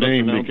pronounce her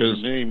name,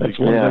 because that's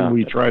one thing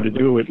we try to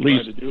do.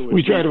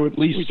 We try to at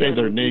least say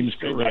their names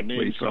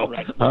correctly. So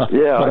I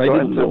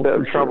got into a bit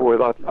of trouble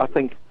with. I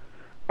think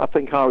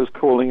I was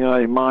calling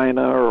her a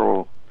minor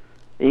or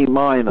E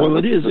minor. Well,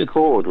 it is a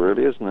chord,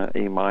 really, isn't it?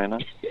 E minor.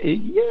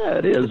 Yeah,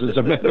 it is, as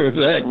a matter of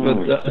fact. But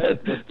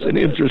it's an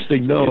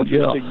interesting note.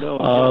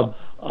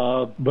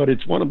 But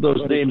it's one of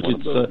those names.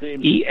 It's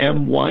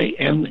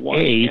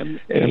E-M-Y-N-A,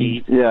 and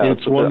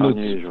it's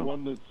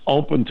one that's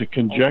open to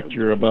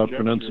conjecture about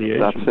pronunciation.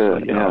 That's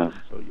it.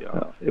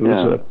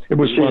 It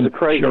was She's fun. A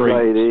crazy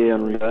lady,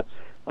 and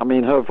I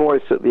mean, her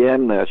voice at the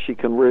end there, she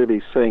can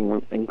really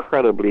sing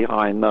incredibly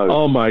high notes.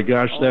 Oh my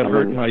gosh, that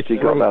hurt my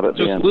throat. Got that at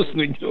just the end.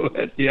 Listening to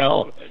it.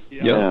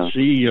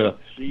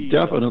 She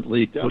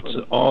definitely puts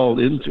it all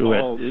into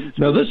it.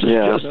 Now, this is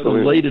just the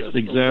latest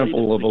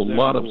example of a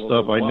lot of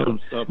stuff. I know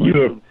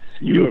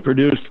you have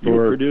produced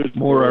for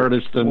more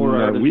artists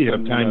than we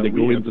have time to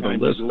go into the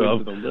list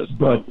of.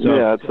 But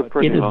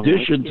in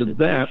addition to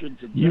that,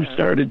 you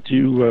started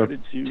to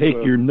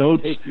take your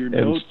notes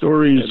and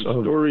stories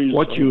of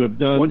what you have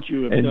done,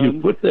 and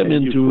you put them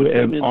into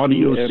an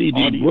audio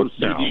CD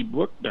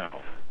book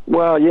now.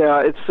 Well,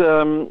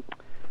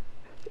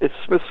 it's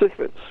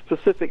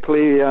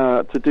specifically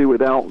to do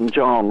with Elton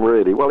John,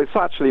 really. Well, it's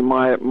actually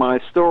my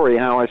story,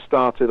 how I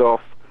started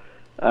off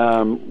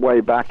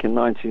way back in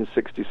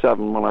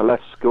 1967 when I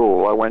left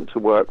school. I went to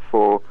work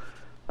for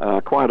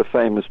quite a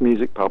famous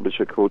music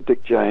publisher called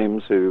Dick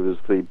James, who was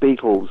the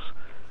Beatles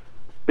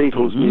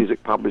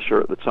music publisher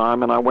at the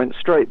time, and I went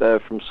straight there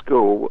from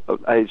school at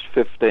age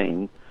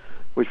 15,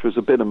 which was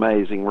a bit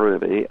amazing,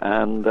 really,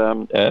 and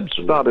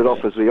started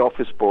off as the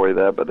office boy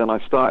there, but then I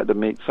started to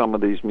meet some of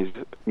these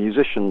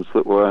musicians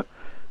that were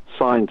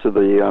signed to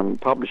the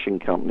publishing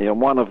company, and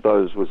one of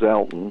those was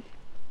Elton.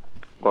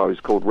 well, he's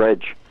called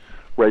Reg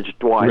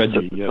Dwight Reggie,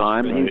 at the yes,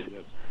 time. right.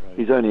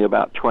 He's only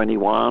about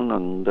 21,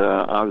 and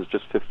I was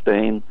just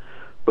 15.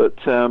 But,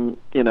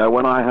 you know,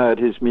 when I heard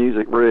his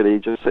music, really,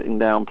 just sitting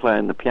down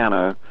playing the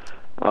piano,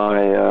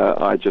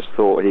 I just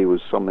thought he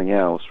was something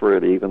else,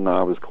 really, even though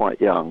I was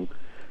quite young.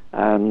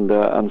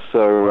 And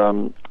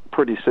so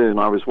pretty soon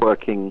I was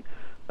working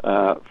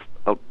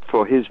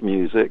for his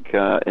music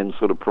in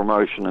sort of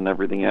promotion and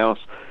everything else.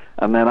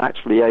 And then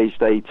actually,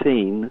 aged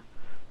 18,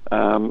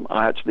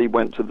 I actually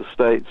went to the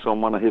States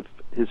on one of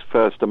his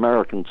first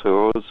American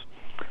tours.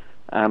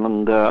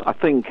 And I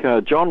think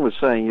John was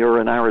saying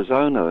you're in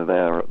Arizona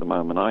there at the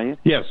moment, are you?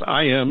 Yes,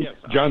 I am.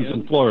 John's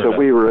in Florida. So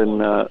we were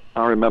in,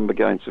 I remember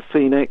going to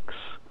Phoenix,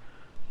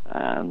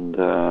 and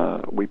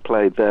we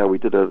played there. We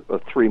did a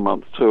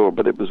 3-month tour,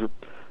 but it was,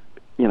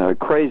 you know,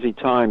 crazy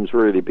times,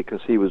 really,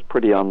 because he was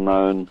pretty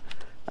unknown,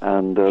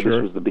 and this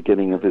was the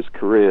beginning of his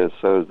career,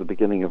 so it was the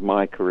beginning of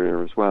my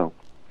career as well.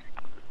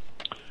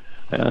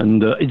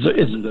 And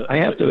I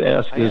have to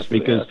ask this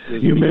because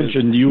you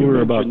mentioned you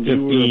were about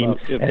 15,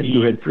 and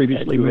you had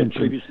previously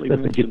mentioned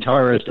that the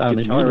guitarist on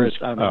the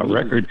newest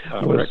record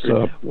was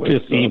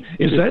 15.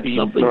 Is that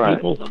something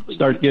people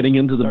start getting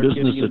into the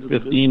business at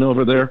 15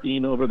 over there?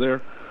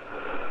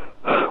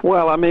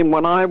 Well, I mean,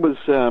 when I was,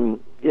 in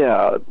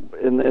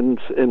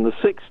the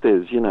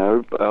 60s, you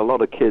know, a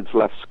lot of kids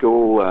left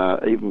school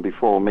even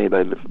before me.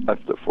 They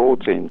left at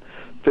 14.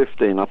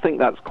 15. I think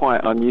that's quite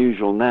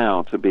unusual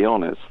now, to be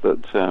honest,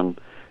 that,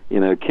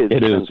 you know, kids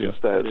tend to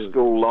stay at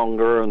school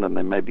longer, and then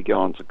they maybe go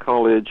on to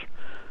college.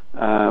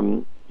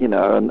 You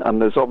know,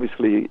 and there's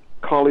obviously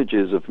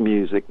colleges of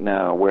music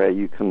now where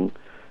you can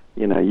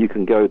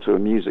go to a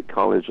music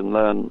college and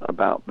learn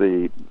about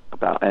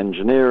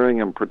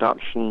engineering and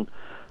production,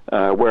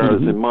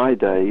 whereas in my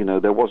day, you know,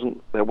 there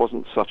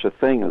wasn't such a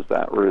thing as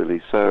that,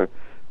 really. So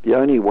the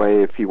only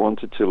way, if you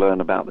wanted to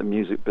learn about the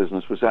music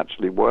business, was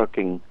actually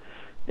working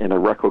in a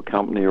record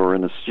company or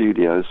in a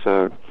studio.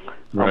 So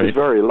I was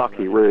very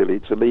lucky,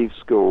 really, to leave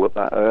school at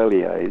that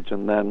early age,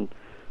 and then,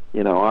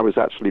 you know, I was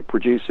actually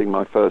producing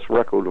my first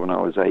record when I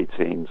was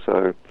 18.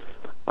 So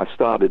I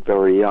started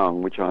very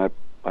young, which I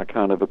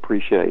kind of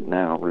appreciate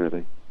now,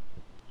 really.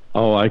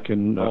 Oh, I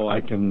can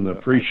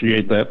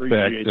appreciate that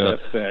fact.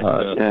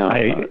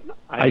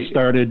 I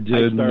started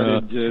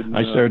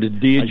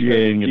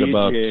DJing at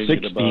about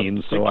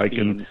 16, so I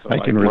can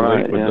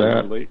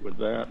relate with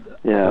that.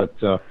 Yeah.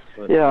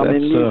 But, I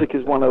mean, music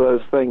is one of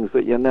those things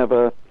that you're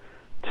never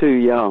too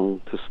young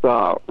to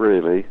start,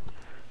 really,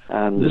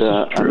 and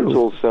it's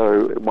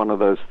also one of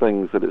those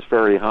things that it's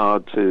very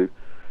hard to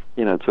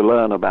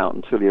learn about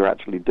until you're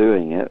actually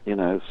doing it. You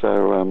know,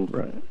 so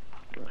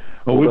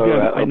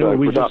Well, I know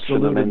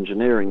production and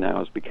engineering now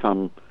has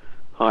become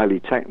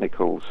highly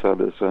technical, so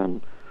there's it's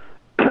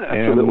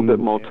a little bit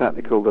more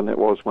technical than it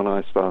was when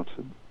I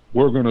started.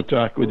 We're going to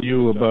talk with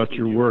you about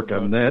your work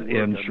on that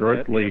end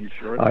shortly.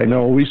 I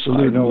know we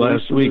saluted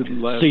last week.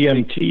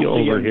 CMT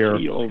over here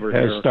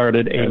has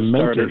started a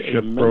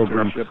mentorship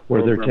program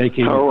where they're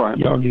taking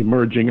young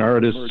emerging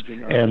artists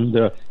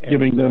and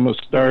giving them a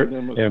start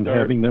and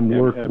having them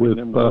work with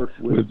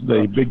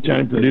the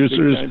big-time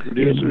producers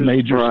in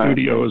major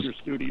studios.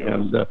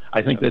 And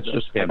I think that's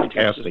just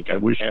fantastic. I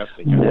wish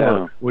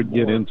more would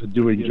get into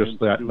doing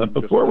just that. But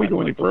before we go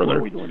any further,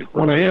 I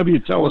want to have you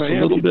tell us a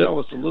little bit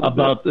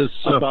about this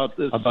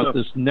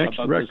next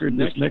record,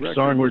 this next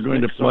song we're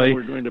going to play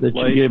that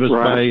you gave us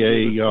by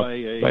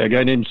a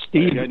guy named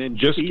Steve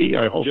Jiski.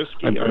 I hope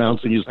I'm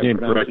pronouncing his name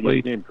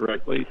correctly.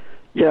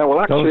 Yeah,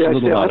 well, actually,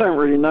 I don't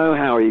really know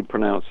how he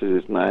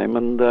pronounces his name,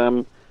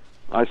 and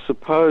I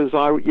suppose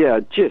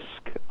Jisk.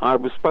 I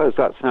suppose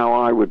that's how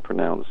I would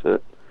pronounce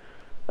it,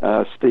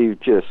 Steve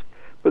Jisk.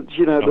 But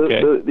you know,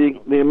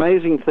 the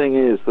amazing thing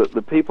is that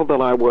the people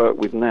that I work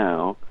with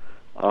now,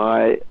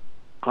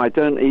 I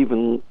don't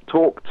even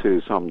talk to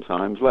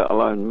sometimes, let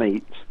alone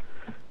meet.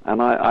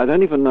 And I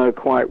don't even know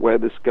quite where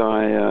this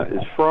guy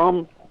is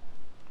from,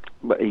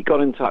 but he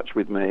got in touch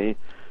with me,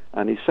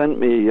 and he sent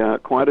me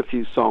quite a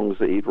few songs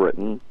that he'd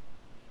written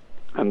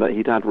and that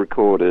he'd had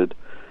recorded.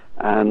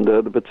 And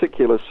the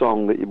particular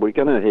song that we're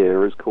going to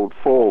hear is called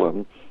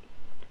Fallen.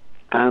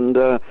 And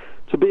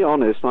to be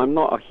honest, I'm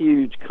not a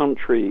huge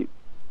country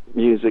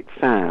music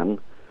fan,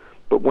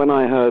 but when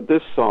I heard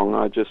this song,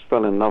 I just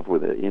fell in love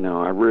with it. You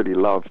know, I really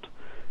loved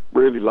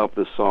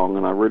the song,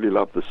 and I really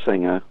loved the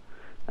singer,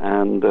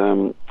 and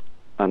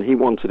he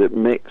wanted it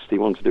mixed, he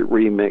wanted it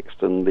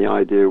remixed, and the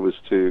idea was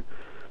to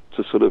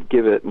sort of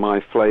give it my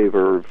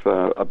flavor of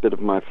a bit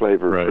of my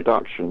flavor of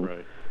production.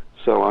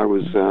 So I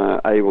was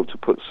able to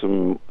put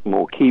some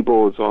more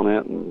keyboards on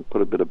it and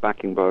put a bit of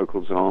backing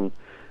vocals on,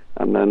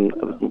 and then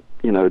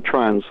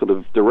try and sort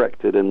of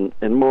direct it in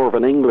more of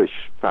an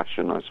English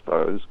fashion, I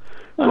suppose.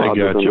 I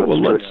got you. Well,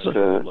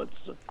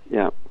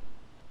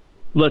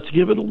 let's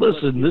give it a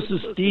listen. This is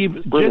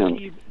Steve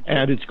Jisk,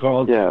 and it's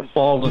called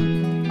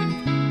Fallen.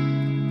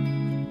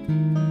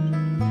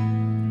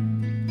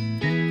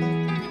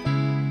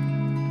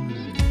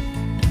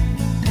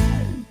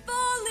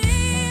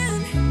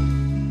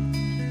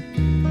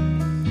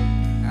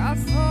 I've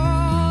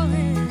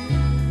fallen.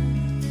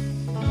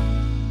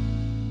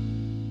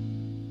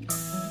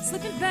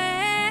 slipping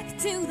back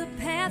to the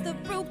path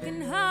of broken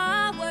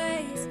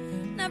highways.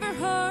 Never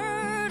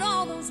heard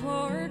all those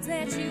words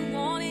that you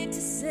wanted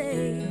to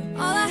say.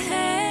 All I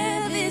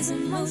have is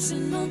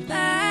emotional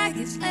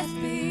baggage left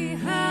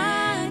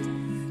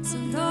behind,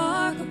 some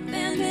dark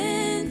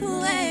abandoned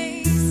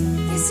place.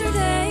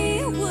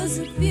 Yesterday was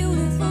a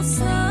beautiful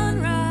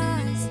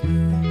sunrise.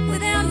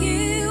 Without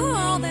you,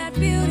 all that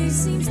beauty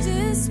seems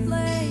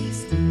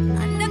displaced.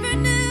 I never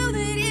knew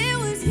that it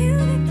was you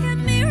that kept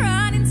me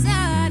right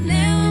inside.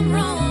 Now I'm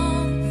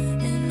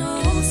wrong in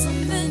oh so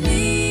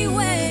many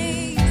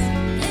ways.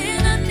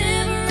 And I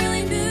never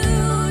really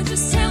knew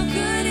just how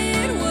good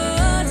it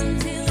was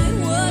until it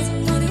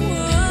wasn't what it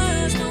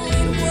was. No,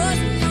 it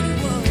wasn't what it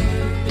was.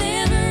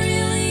 Never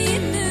really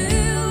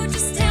knew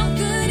just how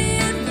good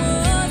it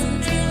was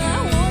until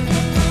I woke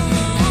up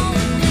alone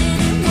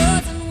and it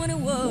wasn't what it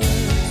was.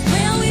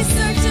 Well, we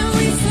searched and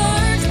we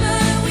searched,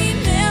 but we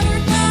never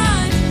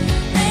find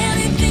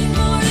anything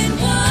more than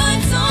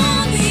what's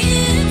on the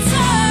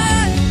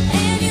inside.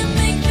 And you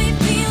make me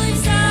feel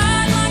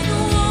inside like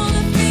I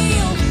wanna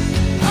feel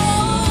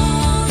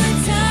all the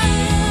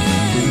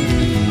time.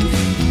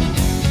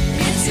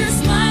 It's your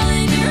smile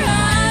and your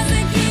eyes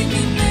that keep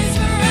me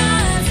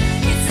mesmerized.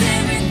 It's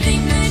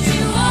everything that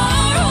you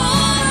are,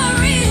 all I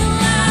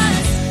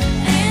realize.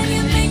 And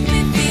you make me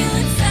feel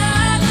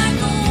inside like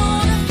I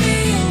wanna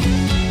feel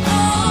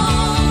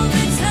all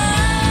the time.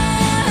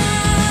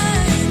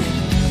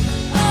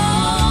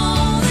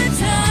 All the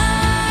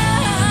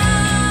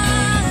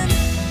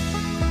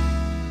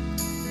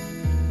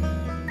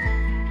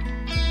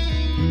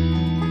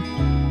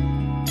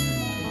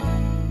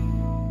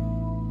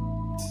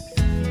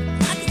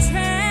like a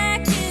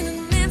track in a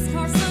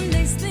NASCAR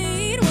Sunday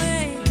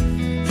speedway.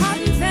 Hot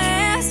and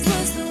fast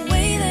was the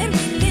way that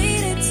we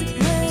needed to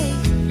play.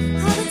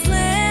 All that's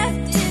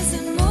left is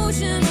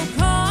emotional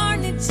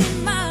carnage in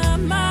my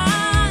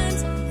mind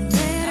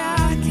that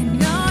I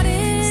cannot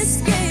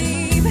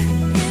escape.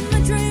 In my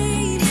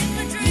dreams,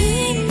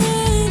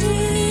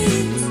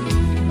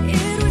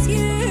 it was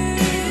you.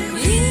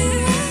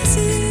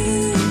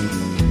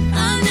 I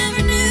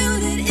never knew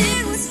that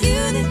it was you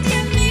that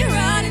kept me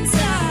right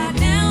inside.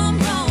 Now I'm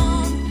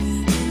wrong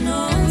in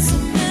oh so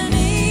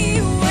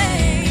many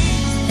ways.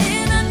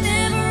 And I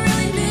never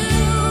really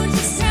knew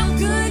just how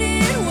good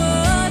it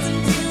was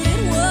until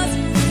it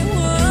wasn't what it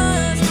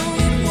was. No,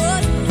 it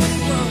wasn't what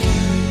it was.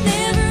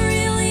 Never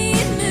really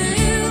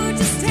knew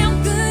just how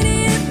good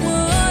it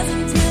was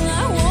until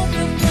I woke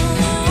up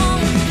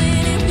alone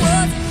and it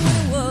wasn't what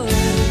it was.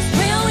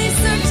 Well, we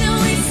searched and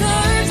we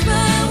searched,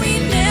 but we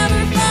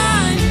never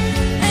find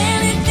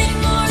anything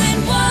more than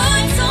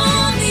what's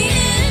on the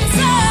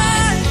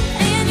inside.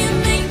 And you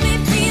make me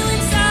feel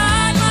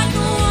inside like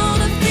I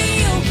wanna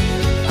feel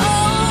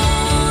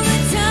all the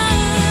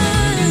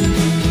time.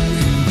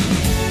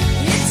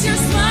 It's your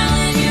smile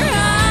and your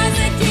eyes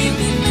that keep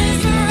me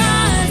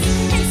mesmerized.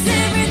 It's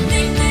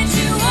everything that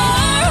you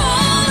are,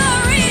 all I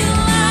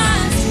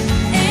realize.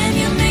 And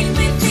you make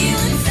me feel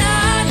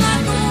inside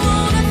like I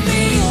wanna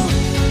feel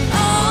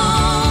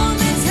all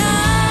the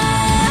time.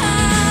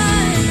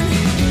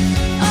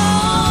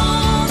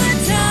 All the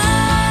time.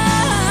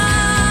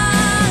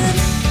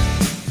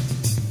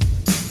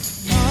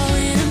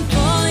 Falling, I'm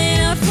falling,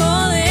 I'm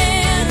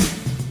falling.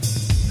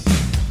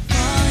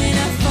 Falling,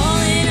 I'm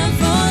falling, I'm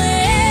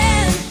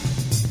falling.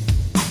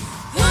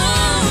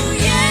 Oh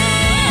yeah,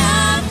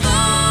 I'm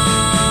falling.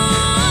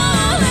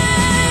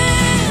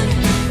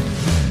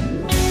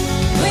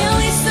 Well,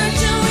 we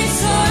search and we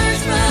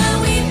search, but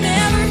we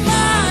never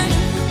find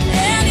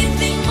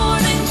anything more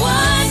than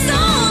what's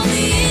on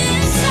the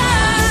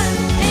inside.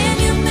 And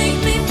you make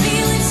me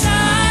feel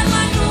inside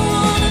like I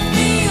wanna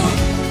feel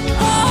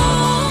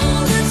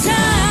all the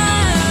time.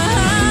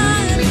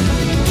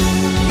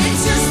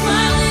 It's your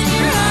smile and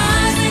your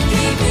eyes that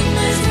keep me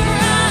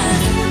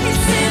mesmerized.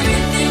 It's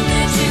everything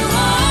that you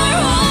are,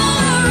 all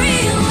I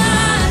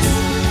realize.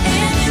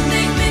 And you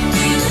make me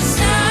feel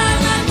inside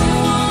like I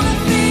wanna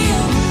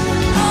feel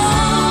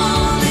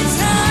all the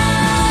time.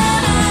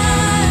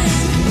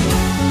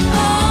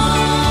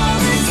 All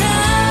the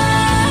time.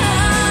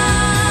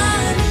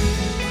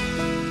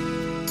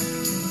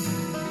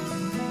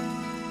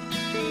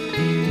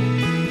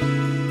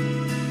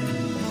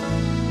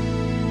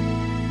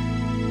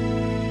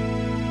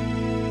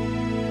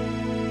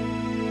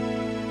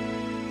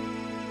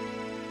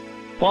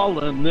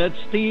 Fallen, that's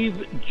Steve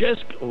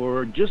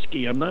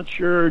Jiske, I'm not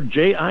sure,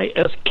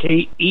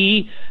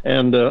 Jiske,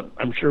 and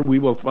I'm sure we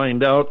will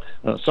find out.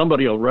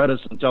 Somebody will write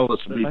us and tell us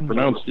if we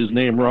pronounced his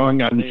name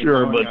wrong, I'm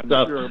sure, but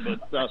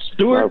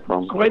Stuart,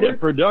 quite a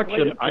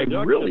production. I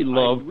really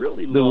love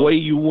the way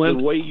you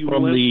went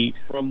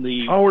from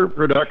the power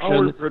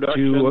production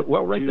to,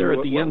 well, right there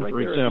at the end, for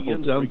example,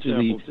 down to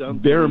the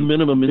bare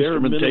minimum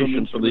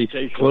instrumentation for the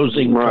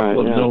closing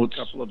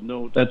couple of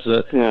notes. That's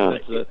a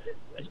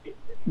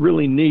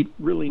really neat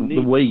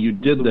the way you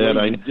did that.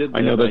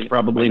 I know that's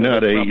probably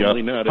not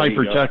a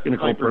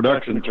hyper-technical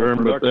production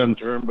term, but then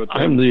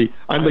I'm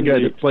the guy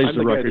that plays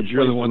the records.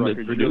 You're the one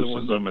that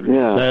produces them, and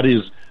that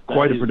is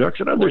quite a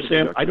production. I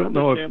understand. I don't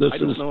know if this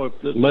is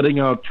letting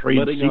out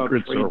trade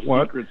secrets or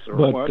what,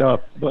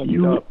 but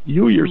you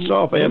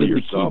yourself added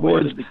the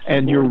keyboards,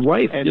 and your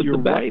wife did the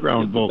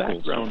background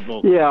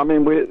vocals. Yeah, I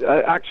mean,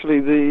 actually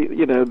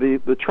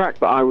the track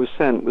that I was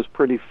sent was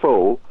pretty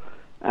full,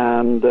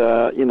 and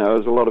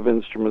there's a lot of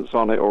instruments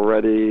on it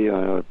already,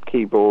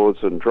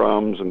 keyboards and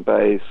drums and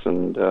bass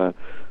and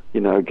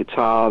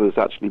guitar. There's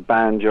actually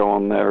banjo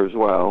on there as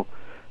well.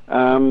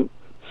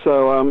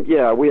 So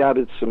we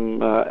added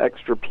some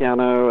extra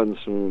piano and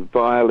some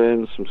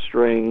violins, some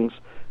strings,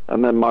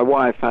 and then my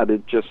wife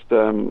added just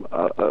an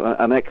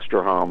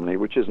extra harmony,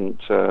 which isn't,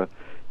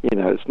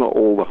 it's not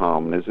all the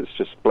harmonies, it's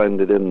just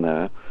blended in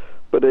there.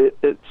 But it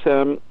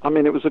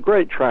was a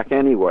great track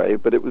anyway,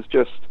 but it was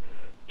just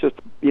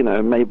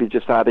maybe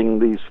just adding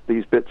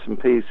these bits and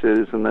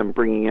pieces and then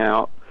bringing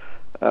out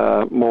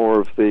more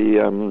of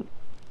the,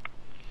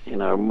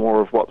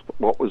 more of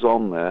what was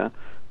on there.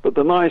 But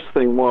the nice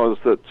thing was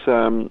that,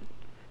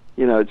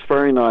 it's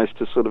very nice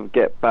to sort of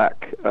get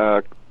back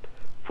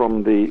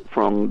from the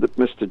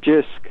Mr.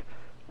 Jisk,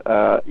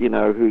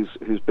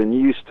 who's been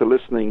used to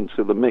listening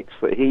to the mix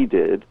that he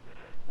did,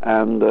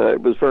 and it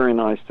was very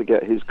nice to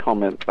get his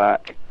comment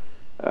back.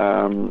 He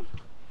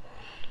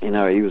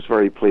was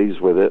very pleased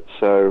with it,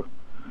 so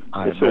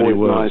it's always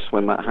nice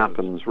when that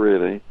happens,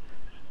 really.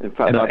 In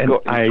fact, I've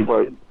got his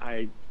quote.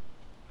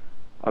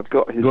 I've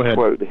got his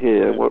quote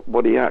here.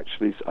 What he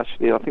actually, I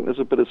think there's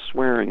a bit of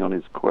swearing on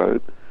his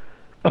quote,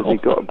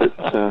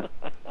 because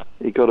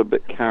he got a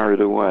bit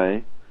carried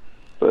away.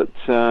 But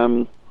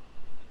I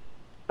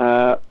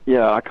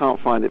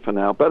can't find it for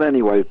now. But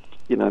anyway,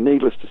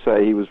 needless to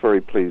say, he was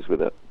very pleased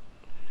with it.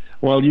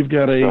 Well, you've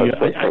got I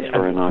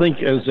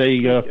think as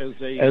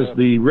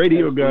the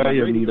radio guy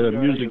and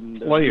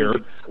music player,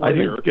 I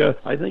think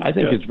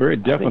it's very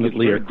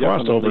definitely a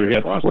crossover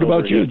hit. What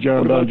about you,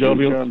 John Bon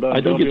Jovi?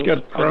 I think it's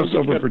got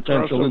crossover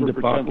potential into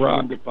pop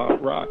rock.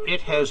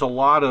 It has a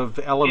lot of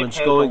elements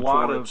going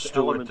for it,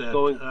 Stuart.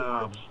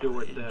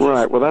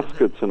 Right. Well, that's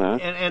good to know.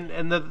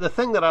 And the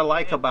thing that I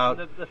like about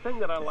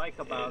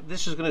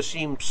this is going to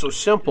seem so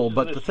simple,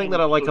 but the thing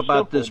that I like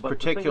about this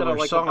particular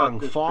song,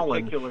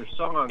 "Fallen,"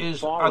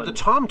 are the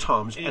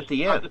tom-toms at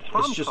the end.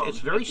 It's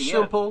very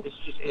simple.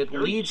 It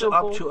leads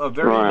up to a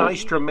very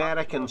nice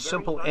dramatic and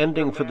simple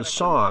ending for the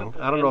song.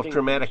 I don't know if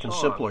dramatic and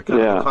simple are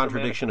kind of a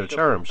contradiction of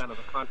terms.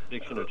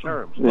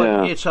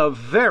 But it's a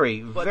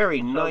very,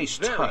 very nice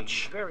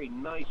touch.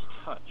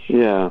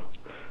 Yeah.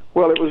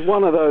 Well, it was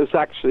one of those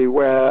actually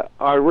where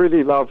I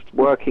really loved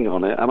working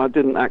on it, and I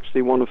didn't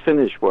actually want to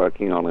finish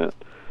working on it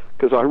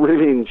because I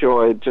really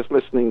enjoyed just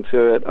listening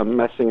to it and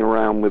messing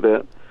around with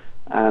it.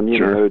 And,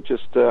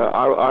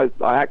 I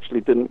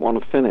actually didn't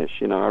want to finish.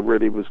 I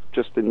really was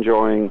just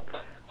enjoying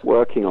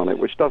working on it,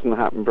 which doesn't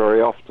happen very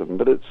often.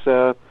 But it's,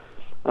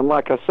 and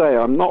like I say,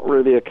 I'm not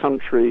really a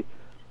country,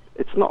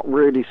 it's not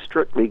really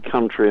strictly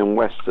country and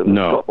western.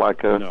 No. It's got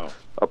like a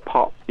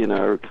pop,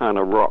 kind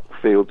of rock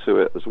feel to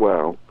it as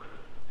well.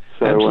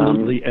 So,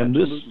 absolutely, and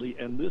this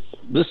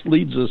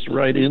leads us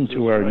right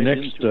into our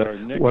next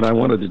what I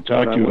wanted to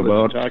talk to you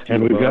about,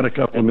 and we've got a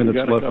couple of minutes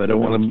left. I don't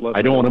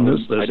want to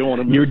miss this.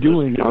 You're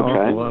doing an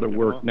awful lot of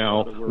work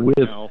now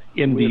with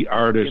indie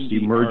artists,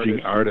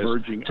 emerging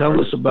artists. Tell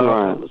us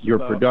about your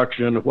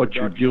production, what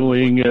you're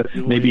doing,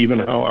 maybe even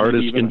how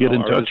artists can get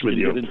in touch with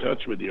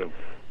you.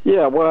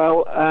 Yeah,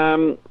 well,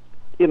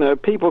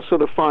 people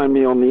sort of find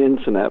me on the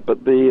internet,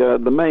 but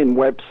the main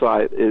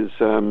website is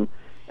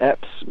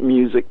Epps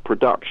Music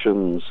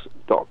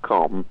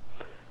Productions.com,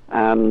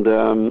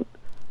 and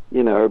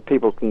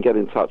people can get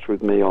in touch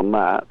with me on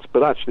that.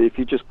 But actually, if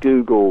you just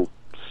Google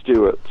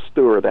Stuart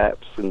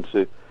Epps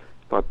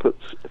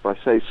if I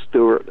say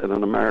Stuart in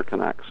an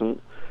American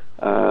accent,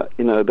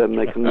 then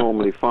they can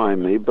normally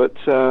find me. But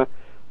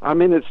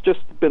it's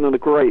just been a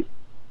great,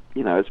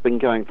 it's been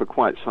going for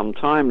quite some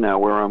time now,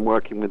 where I'm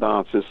working with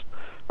artists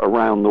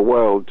around the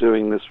world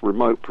doing this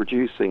remote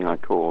producing, I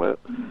call it.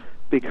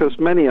 Because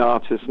many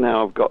artists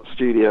now have got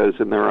studios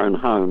in their own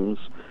homes,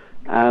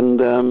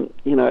 and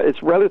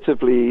it's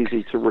relatively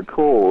easy to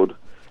record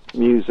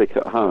music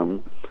at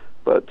home,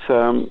 but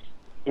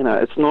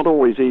it's not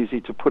always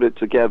easy to put it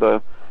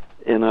together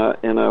in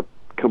a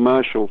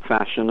commercial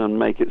fashion and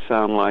make it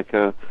sound like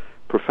a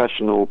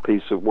professional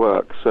piece of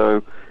work.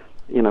 So,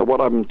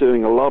 what I'm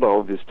doing a lot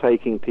of is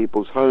taking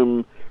people's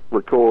home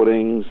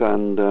recordings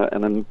and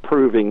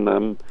improving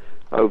them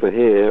over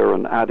here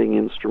and adding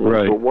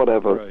instruments or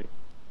whatever.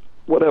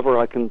 Whatever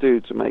I can do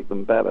to make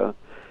them better.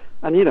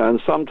 And, and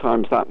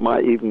sometimes that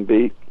might even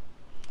be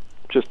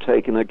just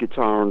taking a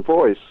guitar and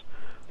voice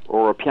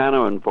or a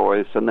piano and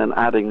voice and then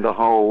adding the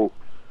whole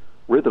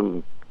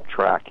rhythm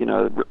track,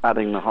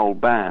 adding the whole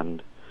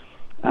band.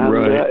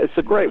 And it's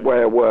a great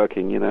way of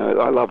working,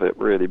 I love it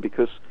really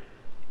because,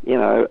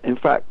 in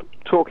fact,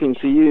 talking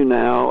to you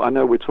now, I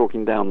know we're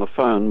talking down the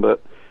phone,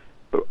 but,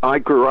 but I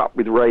grew up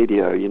with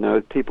radio. You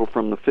know, people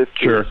from the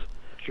 50s.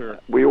 Sure.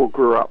 We all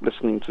grew up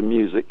listening to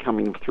music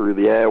coming through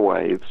the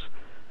airwaves,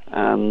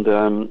 and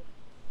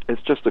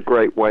it's just a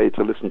great way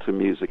to listen to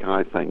music.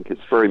 I think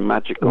it's very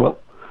magical.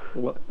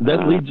 Well,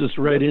 that leads us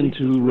right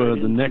into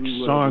the next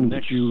song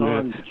that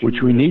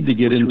which we need to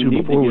get into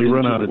before we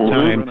run out of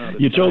time.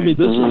 You told me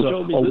this is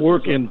a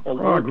work in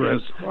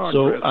progress,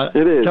 so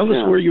it is, tell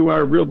us where you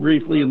are real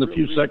briefly in the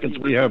few seconds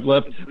we have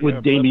left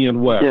with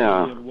Damien West.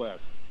 Yeah.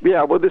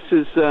 Well, this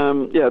is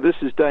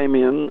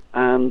Damien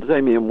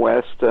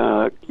West,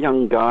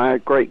 young guy,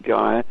 great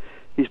guy.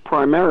 He's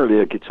primarily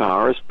a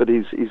guitarist, but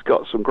he's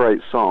got some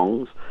great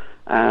songs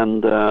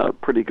and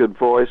pretty good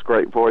voice,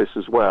 great voice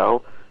as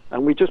well.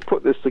 And we just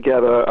put this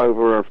together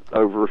over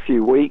a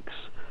few weeks,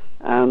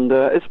 and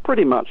it's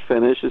pretty much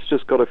finished. It's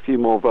just got a few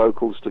more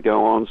vocals to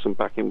go on, some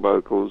backing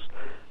vocals,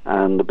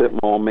 and a bit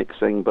more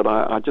mixing. But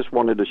I just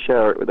wanted to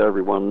share it with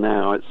everyone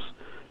now.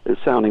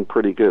 It's sounding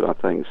pretty good, I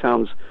think.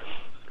 Sounds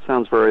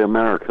very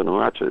American,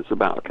 or actually it's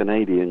about a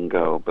Canadian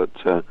girl, but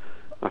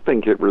I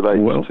think it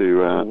relates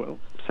to...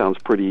 sounds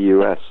pretty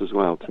U.S. as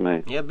well to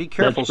me. Yeah, be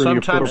careful.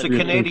 Sometimes the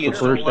Canadians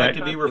don't like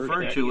to be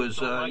referred to as,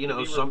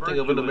 something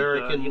of an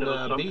American being.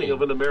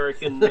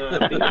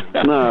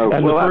 No,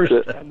 well,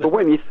 that's it. But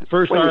when you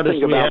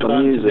think about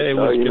the music,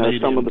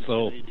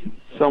 though,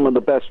 some of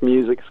the best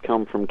music's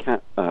come from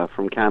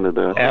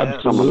Canada.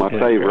 Absolutely. Some of my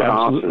favorite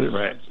artists.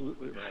 Right.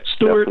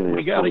 Stuart,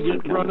 we got to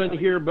get running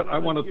here, but I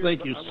want to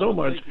thank you so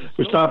much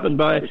for stopping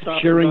by,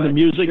 sharing the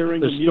music,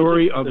 the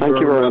story of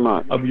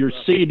your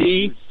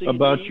CD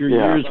about your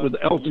years with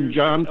Elton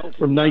John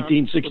from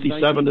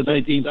 1967 to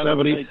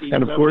 1970,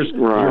 and of course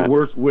your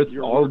work with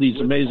all these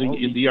amazing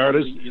indie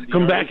artists.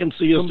 Come back and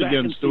see us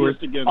again, Stuart.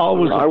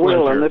 Always a pleasure. I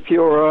will, and if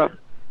your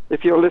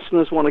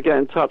listeners want to get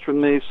in touch with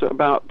me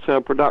about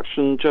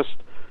production, just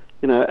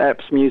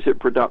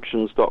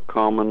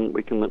EppsMusicProductions.com, and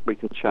we can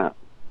chat.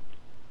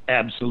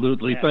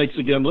 Absolutely. Thanks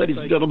again, ladies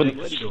and gentlemen.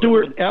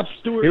 Stuart Epps.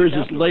 Here's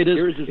his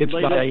latest. It's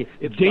by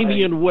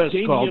Damien West,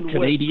 called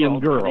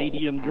Canadian Girl.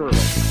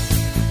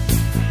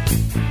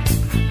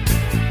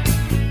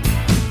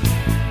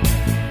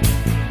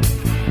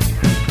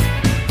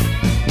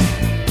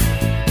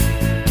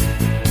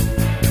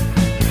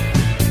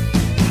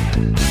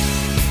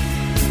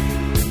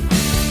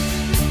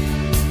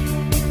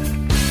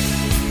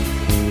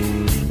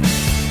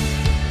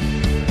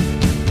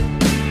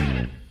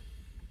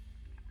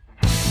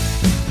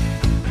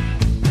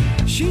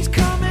 She's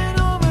coming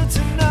over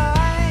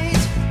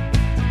tonight,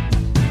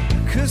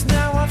 'cause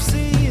now I've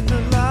seen the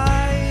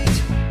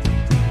light.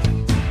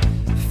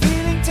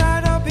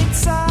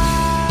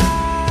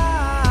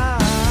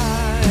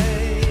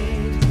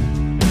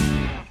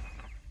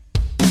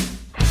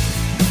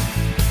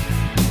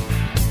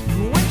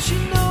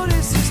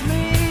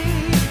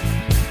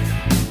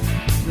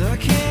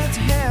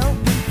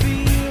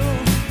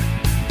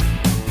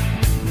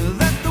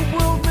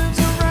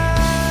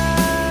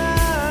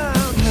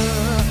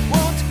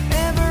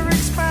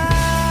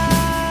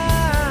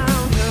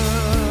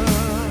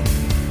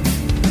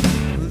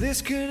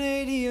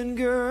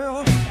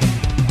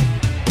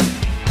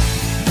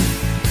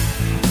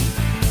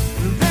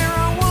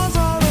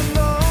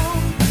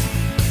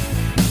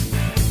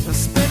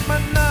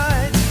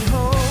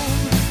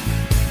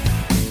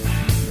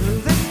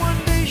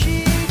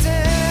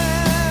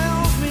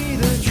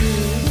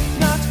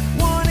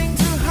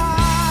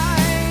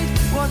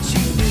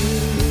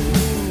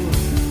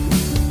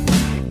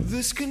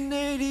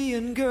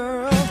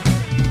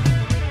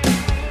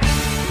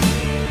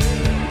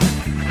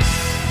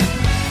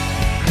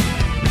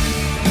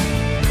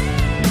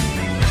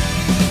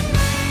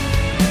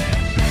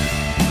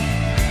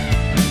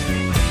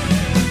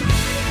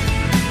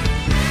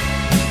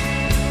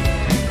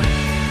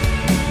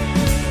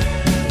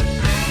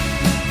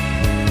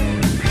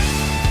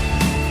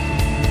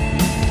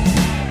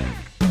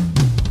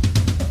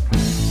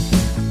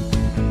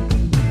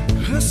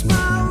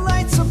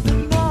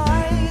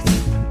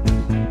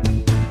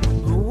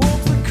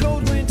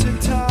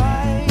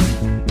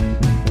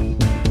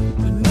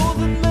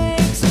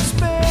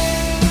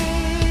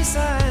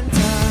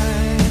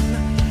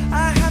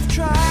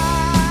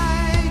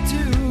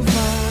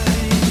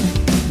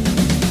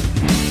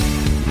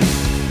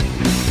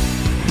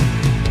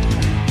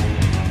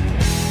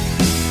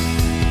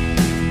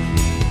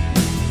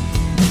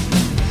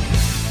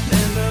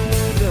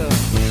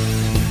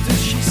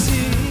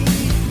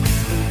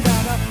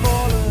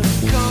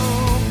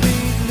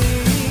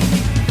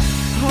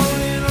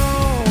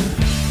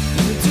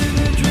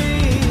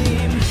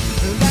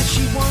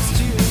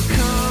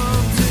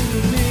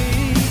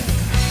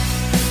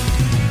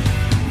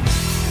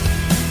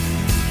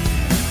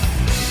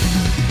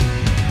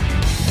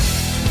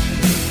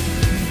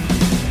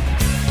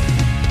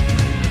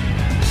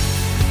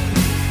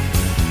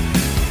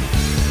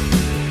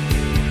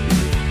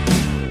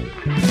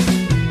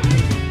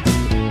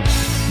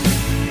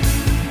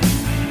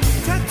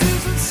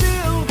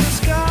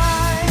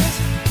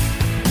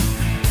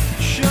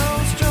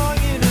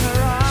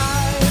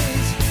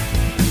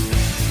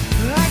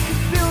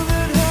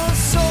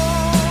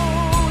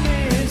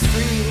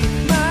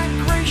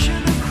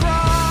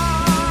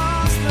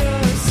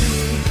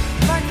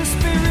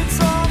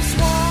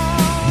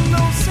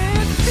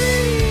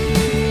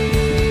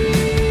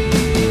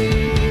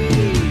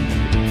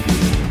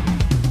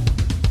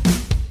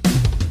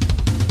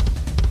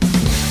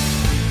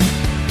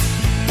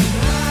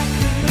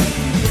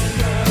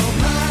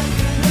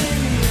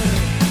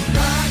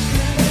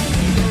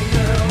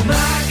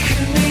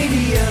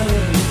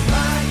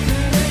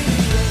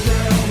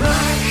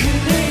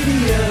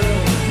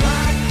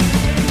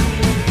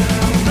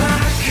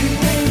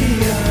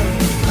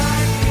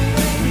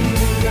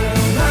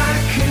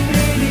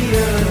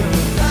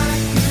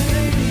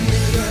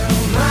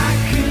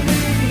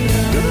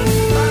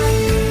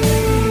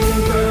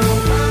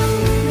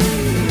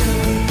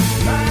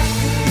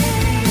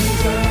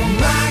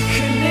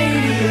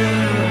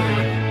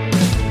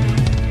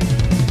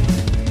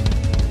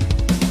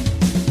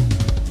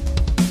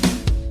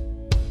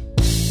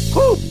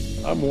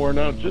 worn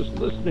out just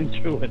listening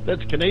to it.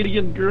 That's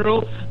Canadian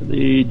Girl.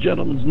 The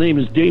gentleman's name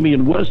is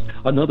Damian West,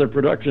 another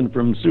production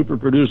from super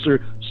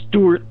producer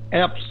Stuart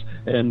Epps.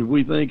 And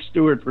we thank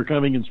Stuart for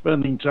coming and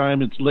spending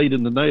time. It's late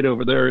in the night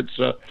over there.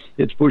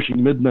 It's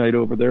pushing midnight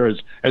over there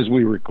as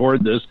we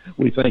record this.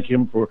 We thank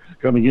him for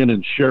coming in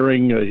and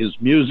sharing his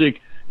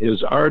music,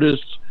 his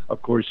artists,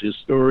 of course, his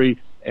story.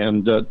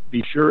 And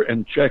be sure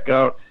and check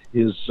out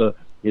his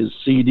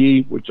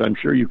CD, which I'm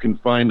sure you can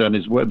find on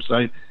his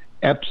website,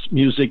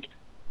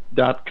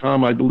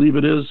 EppsMusic.com, I believe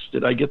it is.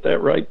 Did I get that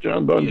right,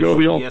 John Bon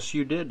Jovial? Yes,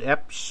 you did.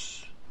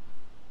 Epps.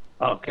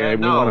 Okay.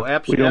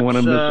 Epps, we don't want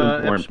to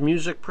misinform. Epps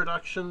Music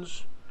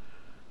Productions.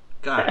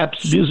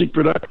 Epps Music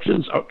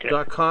Productions. Okay.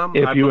 .com.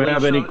 If you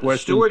have any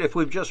questions, Stuart, if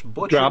we've just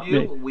butchered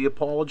you, we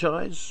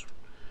apologize.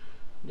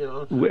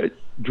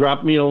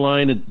 Drop me a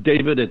line at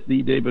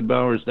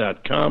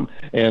david@TheDavidBowers.com,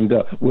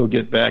 and we'll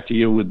get back to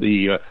you with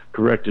the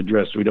correct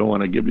address. We don't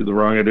want to give you the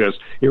wrong address.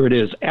 Here it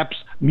is,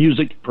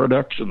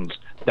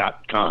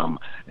 EppsMusicProductions.com,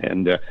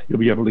 and you'll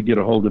be able to get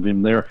a hold of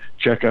him there.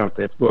 Check out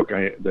that book,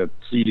 that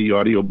CD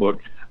audio book.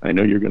 I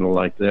know you're going to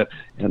like that.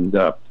 And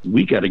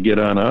we got to get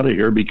on out of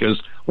here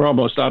because we're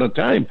almost out of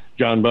time.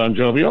 John Bon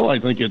Jovial, I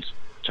think it's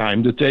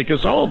time to take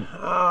us home.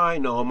 I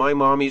know. My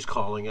mommy's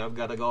calling. I've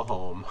got to go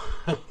home.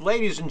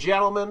 Ladies and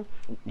gentlemen,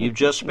 you've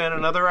just spent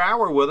another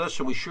hour with us,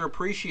 and we sure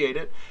appreciate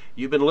it.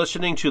 You've been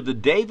listening to the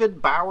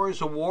David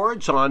Bowers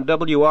Awards on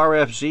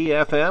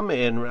WRFZ-FM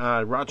in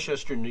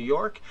Rochester, New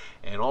York,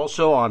 and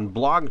also on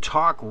Blog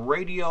Talk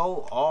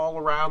Radio all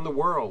around the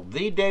world.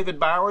 The David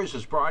Bowers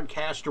is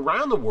broadcast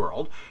around the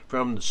world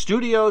from the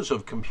studios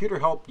of Computer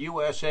Help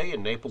USA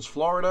in Naples,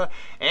 Florida,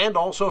 and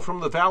also from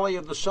the Valley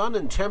of the Sun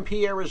in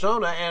Tempe,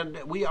 Arizona,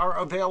 and we are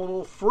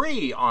available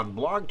free on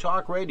Blog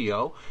Talk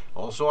Radio,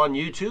 also on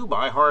YouTube,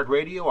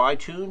 iHeartRadio,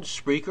 iTunes,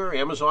 Spreaker,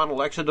 Amazon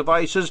Alexa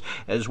devices,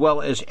 as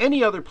well as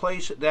any other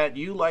place that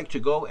you like to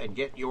go and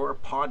get your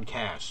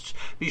podcasts.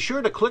 Be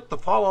sure to click the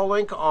follow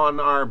link on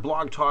our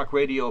Blog Talk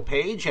Radio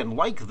page and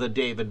like the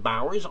David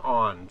Bowers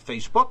on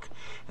Facebook.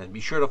 And be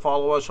sure to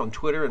follow us on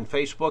Twitter and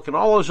Facebook and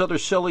all those other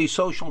silly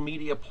social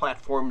media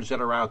platforms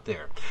that are out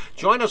there.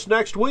 Join us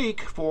next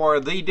week for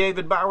the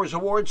David Bowers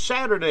Awards,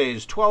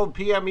 Saturdays, 12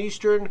 p.m.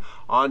 Eastern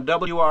on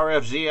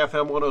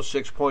WRFZ-FM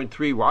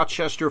 106.3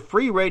 Rochester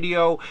Free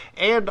Radio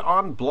and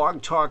on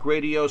Blog Talk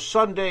Radio,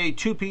 Sunday,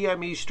 2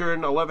 p.m.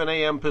 Eastern, 11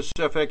 a.m.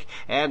 Pacific,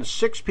 and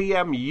 6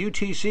 p.m.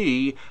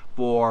 UTC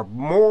for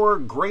more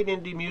great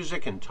indie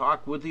music and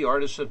talk with the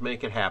artists that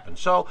make it happen.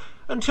 So,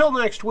 until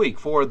next week,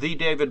 for the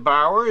David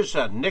Bowers,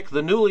 Nick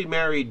the newly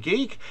married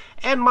geek,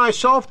 and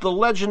myself, the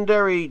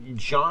legendary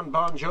John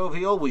Bon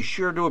Jovial, we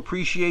sure do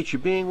appreciate you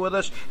being with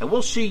us, and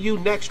we'll see you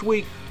next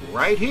week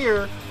right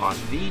here on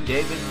the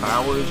David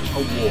Bowers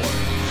Awards.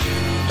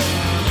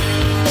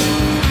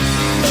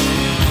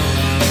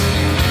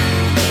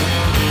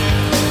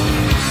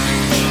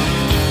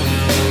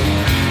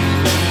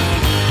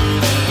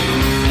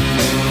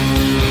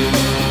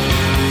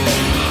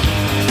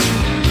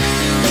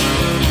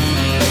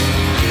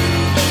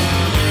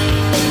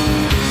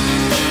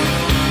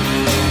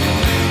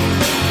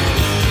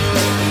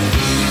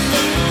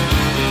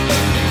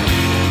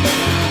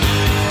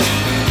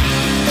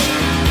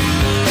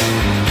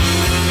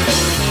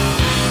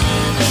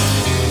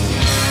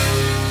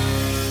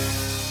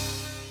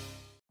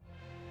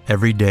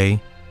 Every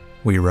day,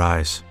 we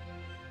rise,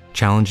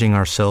 challenging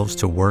ourselves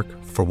to work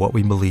for what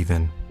we believe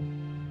in.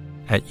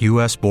 At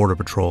U.S. Border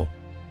Patrol,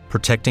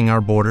 protecting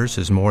our borders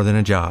is more than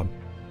a job.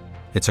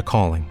 It's a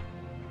calling.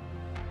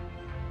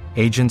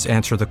 Agents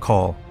answer the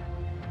call,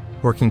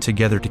 working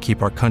together to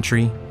keep our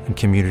country and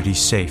communities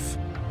safe.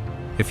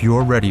 If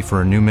you're ready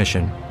for a new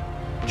mission,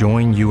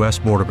 join U.S.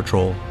 Border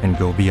Patrol and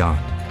go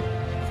beyond.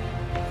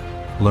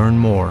 Learn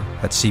more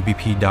at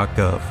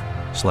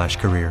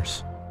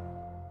cbp.gov/careers.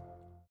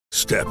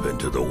 Step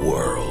into the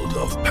world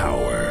of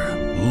power,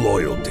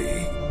 loyalty,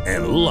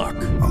 and luck.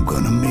 I'm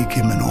gonna make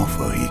him an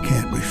offer he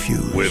can't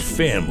refuse. With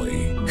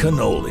family,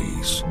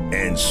 cannolis,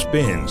 and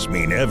spins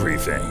mean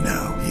everything.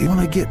 Now, you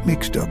wanna get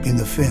mixed up in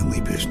the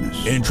family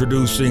business.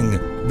 Introducing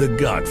The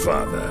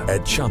Godfather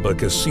at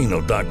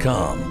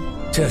ChumbaCasino.com.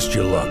 Test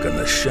your luck in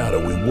the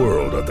shadowy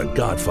world of The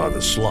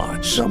Godfather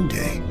slot.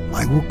 Someday,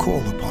 I will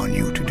call upon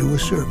you to do a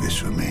service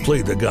for me.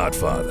 Play The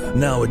Godfather,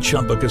 now at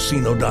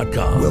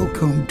ChumbaCasino.com.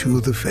 Welcome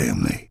to the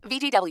family.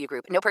 VGW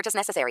Group. No purchase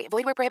necessary.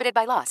 Void where prohibited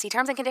by law. See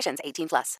terms and conditions. 18+.